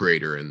value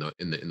creator in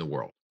the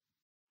world?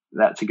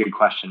 That's a good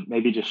question.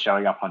 Maybe just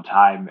showing up on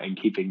time and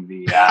keeping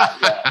the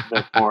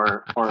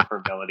four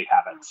affordability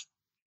habits.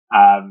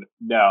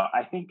 No,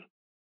 I think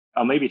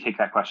I'll maybe take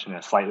that question in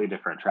a slightly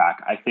different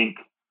track. I think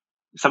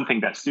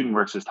something that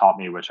StudentWorks has taught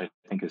me, which I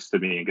think has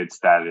stood me in good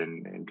stead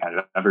in kind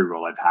of every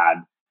role I've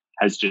had,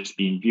 has just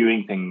been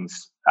viewing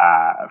things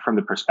from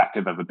the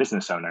perspective of a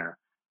business owner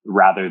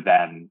rather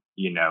than,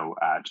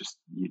 just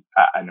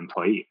an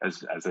employee,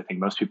 as I think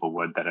most people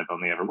would that have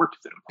only ever worked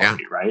as an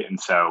employee, right? And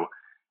so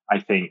I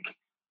think,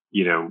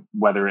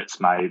 whether it's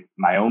my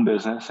own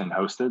business and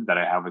hosted that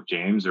I have with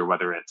James, or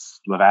whether it's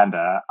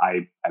Lavanda,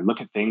 I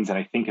look at things and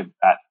I think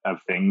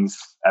of things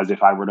as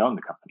if I were to own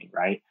the company,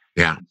 right?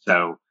 Yeah.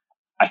 So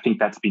I think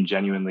that's been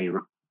genuinely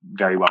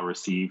very well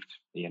received,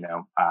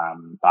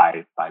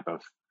 by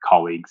both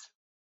colleagues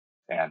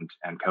and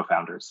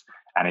co-founders.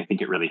 And I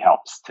think it really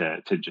helps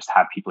to just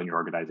have people in your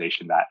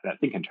organization that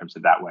think in terms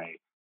of that way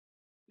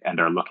and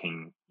are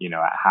looking,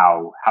 at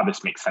how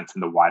this makes sense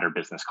in the wider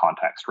business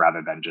context,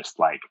 rather than just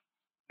like,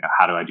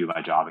 how do I do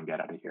my job and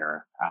get out of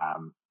here,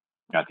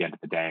 at the end of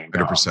the day.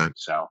 100%.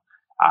 So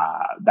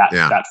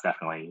that's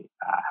definitely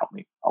helped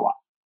me a lot.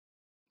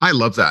 I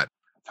love that.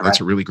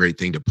 That's right. a really great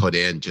thing to put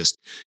in. Just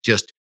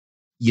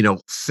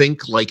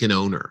think like an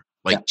owner.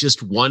 Like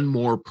just one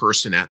more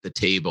person at the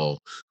table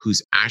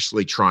who's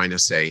actually trying to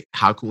say,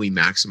 how can we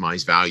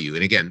maximize value?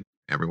 And again,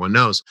 everyone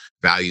knows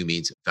value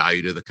means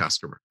value to the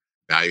customer,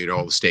 value to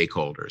all the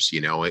stakeholders,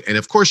 and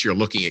of course you're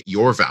looking at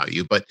your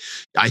value, but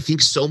I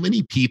think so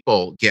many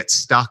people get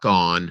stuck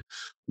on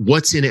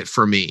what's in it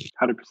for me.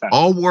 100%.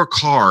 I'll work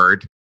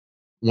hard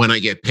when I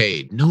get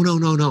paid.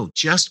 No.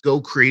 Just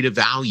go create a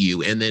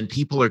value. And then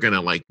people are going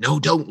to like, no,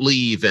 don't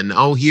leave. And,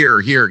 oh,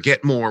 here,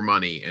 get more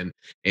money. And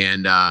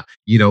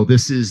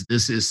this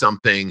is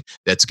something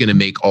that's going to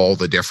make all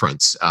the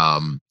difference.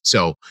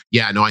 So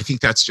yeah, no, I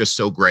think that's just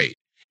so great.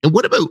 And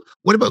what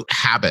about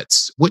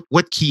habits?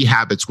 What key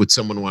habits would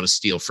someone want to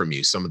steal from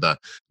you? Some of the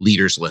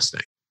leaders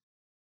listening.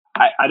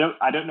 I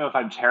don't know if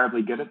I'm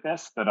terribly good at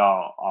this, but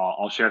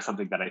I'll share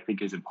something that I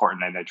think is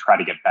important and I try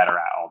to get better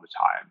at all the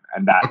time.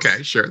 And that's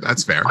okay, sure,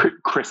 that's fair.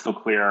 Crystal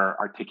clear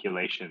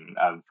articulation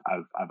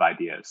of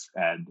ideas.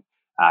 And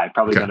I've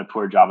probably done a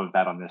poor job of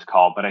that on this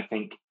call, but I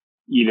think,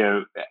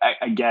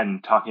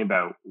 again, talking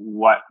about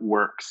what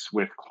works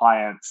with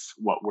clients,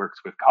 what works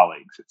with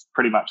colleagues, it's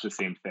pretty much the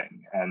same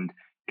thing. And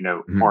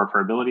for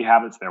affordability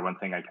habits, they're one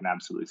thing I can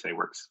absolutely say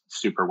works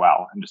super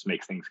well and just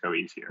makes things go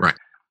easier. Right.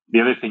 The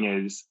other thing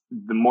is,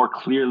 the more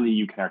clearly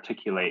you can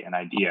articulate an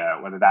idea,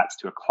 whether that's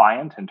to a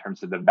client in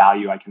terms of the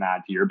value I can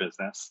add to your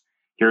business,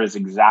 here is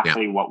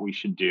exactly what we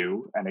should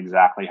do and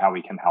exactly how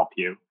we can help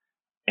you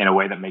in a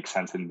way that makes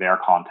sense in their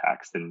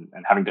context, and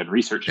having done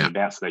research in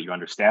advance so that you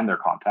understand their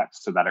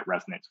context so that it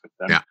resonates with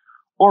them. Yeah.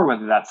 Or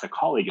whether that's a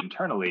colleague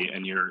internally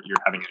and you're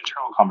having an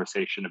internal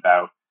conversation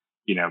about,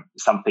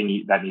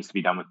 something that needs to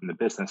be done within the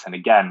business. And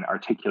again,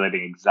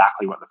 articulating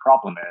exactly what the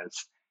problem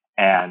is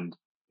and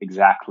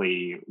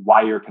exactly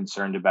why you're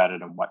concerned about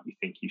it and what you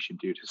think you should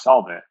do to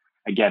solve it.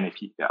 again,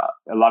 if you,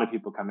 a lot of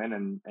people come in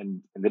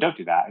and they don't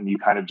do that, and you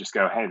kind of just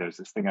go, hey, there's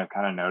this thing I've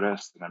kind of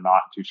noticed, and I'm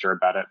not too sure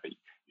about it, but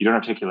you don't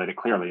articulate it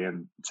clearly,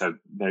 and so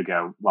they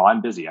go, well,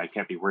 I'm busy, I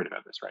can't be worried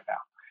about this right now.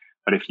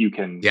 But if you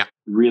can Yeah.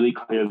 really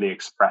clearly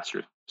express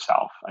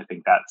yourself, I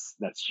think that's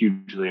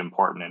hugely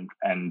important,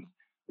 and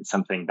it's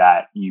something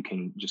that you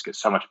can just get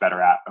so much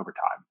better at over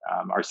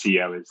time. Our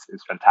CEO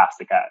is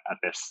fantastic at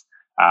this,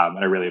 and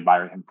I really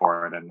admire him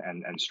for it,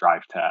 and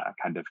strive to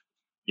kind of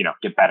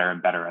get better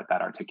and better at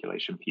that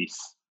articulation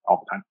piece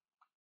all the time.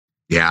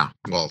 Yeah,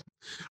 well,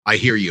 I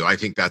hear you. I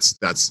think that's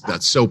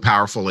so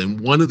powerful.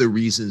 And one of the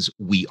reasons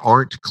we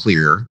aren't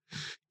clear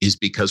is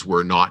because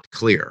we're not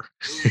clear.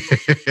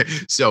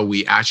 So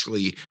we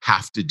actually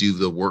have to do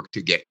the work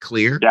to get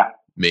clear. Yeah.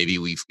 Maybe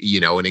we've,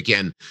 and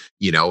again,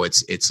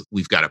 it's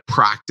we've got to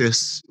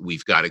practice.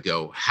 We've got to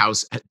go,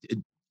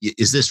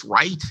 is this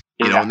right?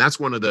 Yeah. And that's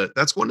one of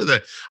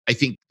the I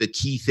think the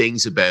key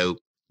things about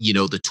the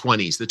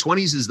 20s. The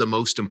 20s is the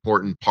most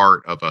important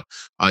part of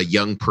a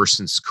young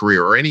person's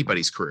career or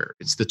anybody's career.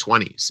 It's the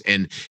 20s,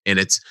 and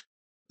it's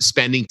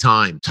spending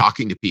time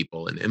talking to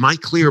people. And am I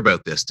clear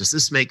about this? Does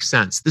this make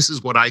sense? This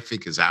is what I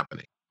think is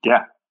happening.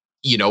 Yeah.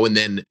 And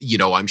then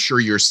I'm sure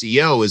your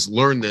CEO has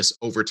learned this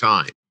over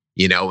time.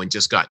 And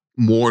just got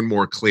more and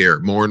more clear,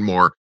 more and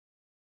more,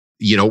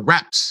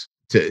 reps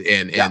to,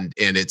 and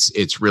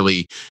it's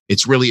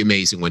really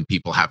amazing when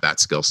people have that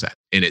skill set,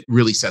 and it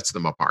really sets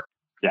them apart.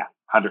 Yeah,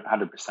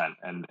 100%.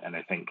 And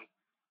I think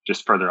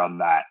just further on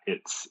that,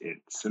 it's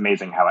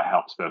amazing how it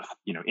helps both,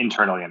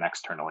 internally and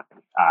externally,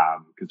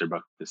 because they're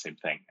both the same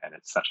thing, and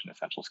it's such an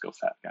essential skill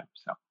set. Yeah.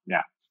 So,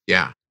 yeah.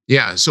 Yeah.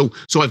 Yeah. So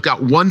I've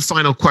got one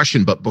final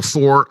question, but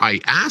before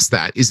I ask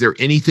that, is there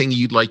anything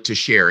you'd like to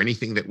share?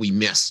 Anything that we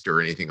missed or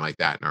anything like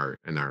that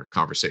in our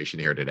conversation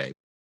here today?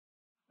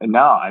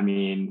 No, I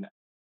mean,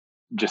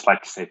 just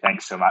like to say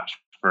thanks so much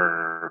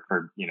for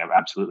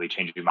absolutely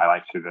changing my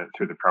life through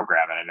the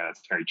program. And I know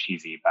it's very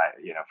cheesy, but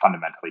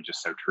fundamentally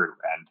just so true.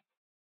 And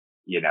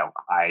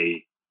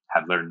I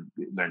have learned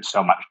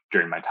so much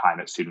during my time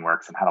at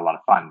StudentWorks, and had a lot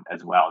of fun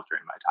as well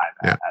during my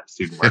time at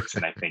StudentWorks.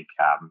 And I think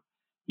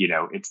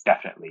it's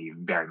definitely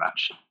very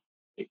much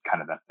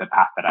kind of the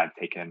path that I've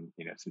taken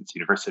since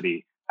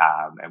university,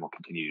 and will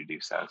continue to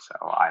do so.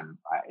 So I'm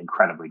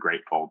incredibly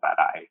grateful that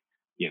I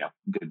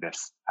did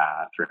this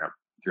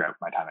throughout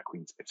my time at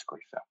Queen's, basically.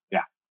 So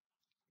yeah.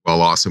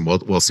 Well, awesome.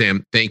 Well,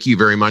 Sam, thank you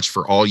very much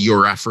for all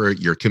your effort,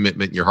 your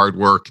commitment, your hard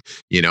work.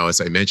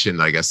 As I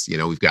mentioned, I guess,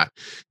 we've got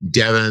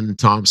Devin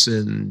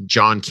Thompson,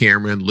 John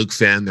Cameron, Luke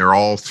Fenn. They're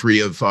all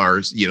three of our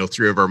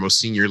most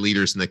senior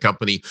leaders in the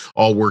company,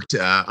 all worked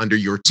under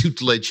your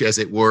tutelage, as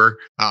it were.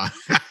 I'm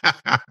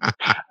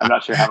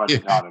not sure how much I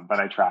taught them, but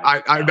I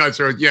tried. I'm not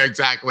sure. Yeah,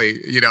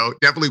 exactly.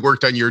 Definitely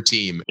worked on your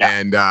team. Yeah.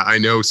 And I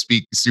know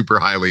speak super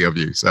highly of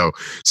you. So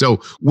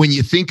when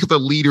you think of a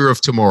leader of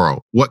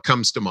tomorrow, what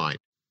comes to mind?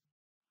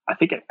 I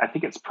think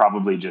it's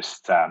probably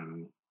just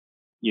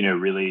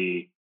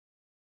really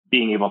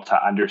being able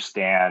to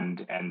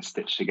understand and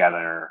stitch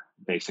together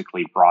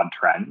basically broad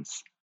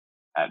trends,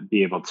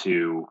 be able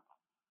to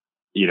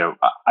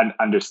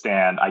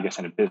understand, I guess,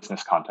 in a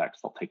business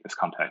context. I'll take this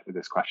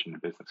question in a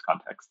business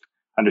context.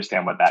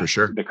 Understand what For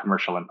sure. the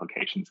commercial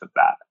implications of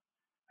that.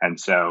 And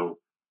so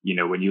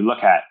when you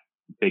look at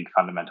big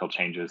fundamental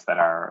changes that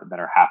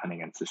are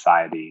happening in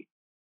society,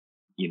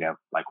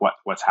 like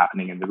what's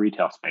happening in the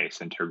retail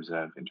space in terms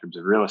of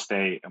real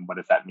estate, and what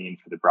does that mean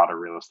for the broader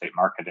real estate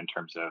market in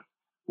terms of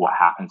what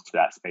happens to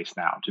that space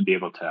now. To be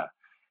able to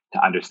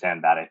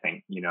understand that, I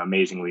think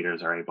amazing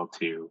leaders are able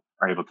to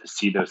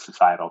see those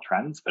societal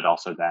trends, but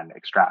also then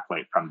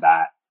extrapolate from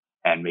that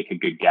and make a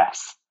good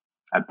guess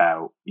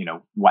about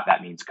what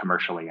that means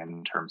commercially, and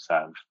in terms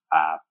of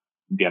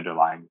the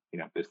underlying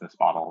business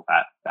model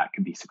that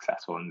can be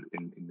successful in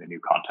the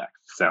new context.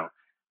 So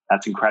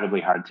that's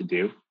incredibly hard to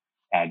do.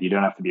 And you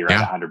don't have to be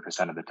right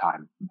 100% of the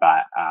time,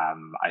 but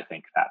I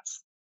think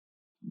that's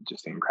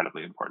just an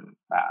incredibly important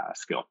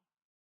skill.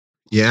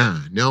 Yeah,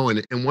 no,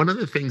 and one of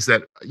the things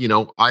that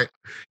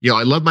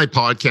I love my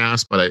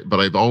podcast, but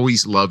I've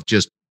always loved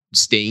just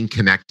staying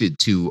connected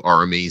to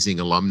our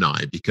amazing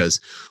alumni, because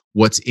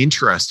what's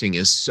interesting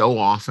is so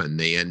often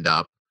they end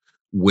up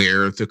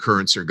where the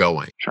currents are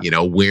going,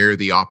 Sure. Where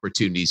the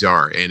opportunities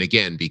are. And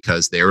again,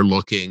 because they're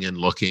looking and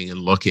looking and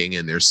looking,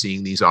 and they're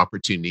seeing these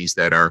opportunities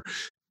that are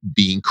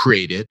being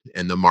created,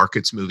 and the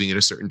market's moving in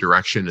a certain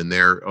direction, and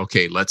they're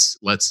okay, let's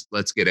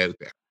get out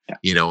there.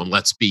 And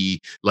let's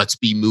be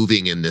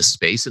moving in this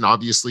space. And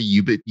obviously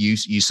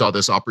you saw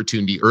this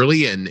opportunity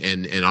early,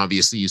 and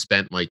obviously you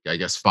spent, like, I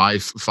guess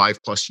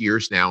 5+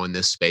 years now in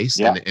this space.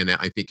 Yeah. And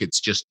I think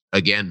it's just,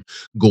 again,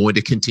 going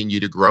to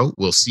continue to grow.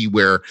 We'll see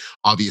where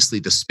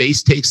obviously the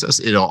space takes us.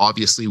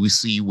 We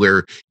see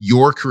where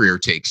your career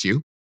takes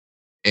you.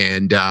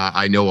 And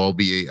I know I'll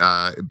be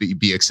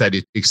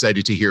excited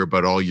to hear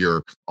about all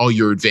your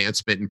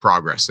advancement and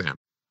progress, Sam.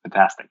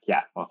 Fantastic.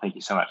 Yeah. Well, thank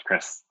you so much,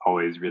 Chris.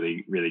 Always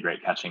really, really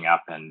great catching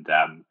up. And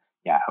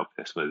I hope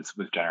this was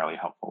generally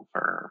helpful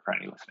for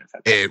any listeners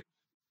out there.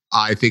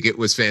 I think it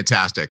was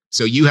fantastic.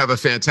 So you have a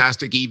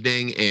fantastic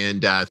evening,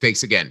 and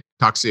thanks again.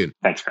 Talk soon.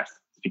 Thanks, Chris.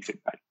 Speak soon.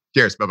 Bye.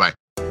 Cheers. Bye-bye.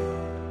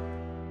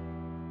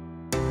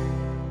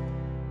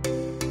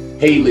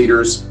 Hey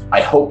leaders,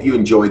 I hope you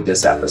enjoyed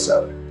this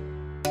episode.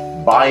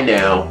 By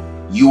now,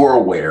 you are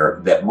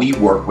aware that we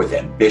work with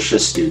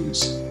ambitious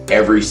students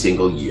every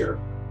single year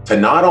to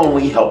not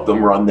only help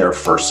them run their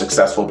first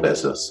successful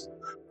business,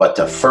 but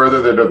to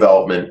further their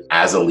development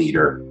as a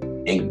leader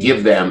and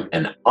give them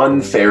an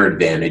unfair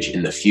advantage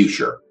in the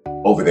future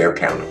over their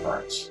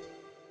counterparts.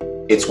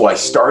 It's why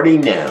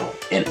starting now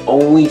and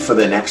only for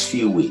the next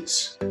few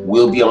weeks,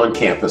 we'll be on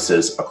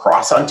campuses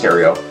across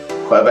Ontario,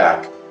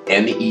 Quebec,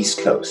 and the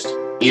East Coast,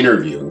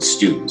 interviewing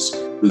students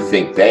who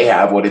think they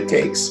have what it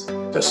takes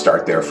to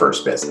start their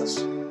first business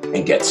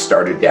and get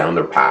started down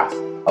their path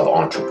of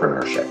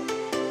entrepreneurship.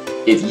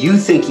 If you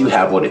think you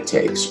have what it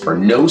takes or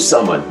know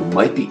someone who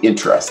might be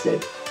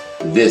interested,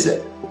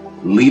 visit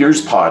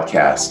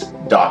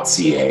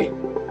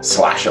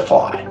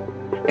leaderspodcast.ca/apply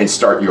and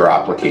start your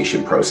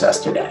application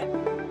process today.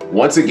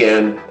 Once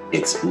again,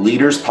 it's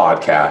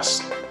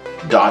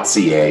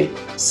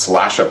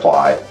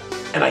leaderspodcast.ca/apply,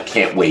 and I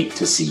can't wait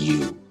to see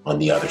you on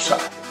the other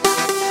side.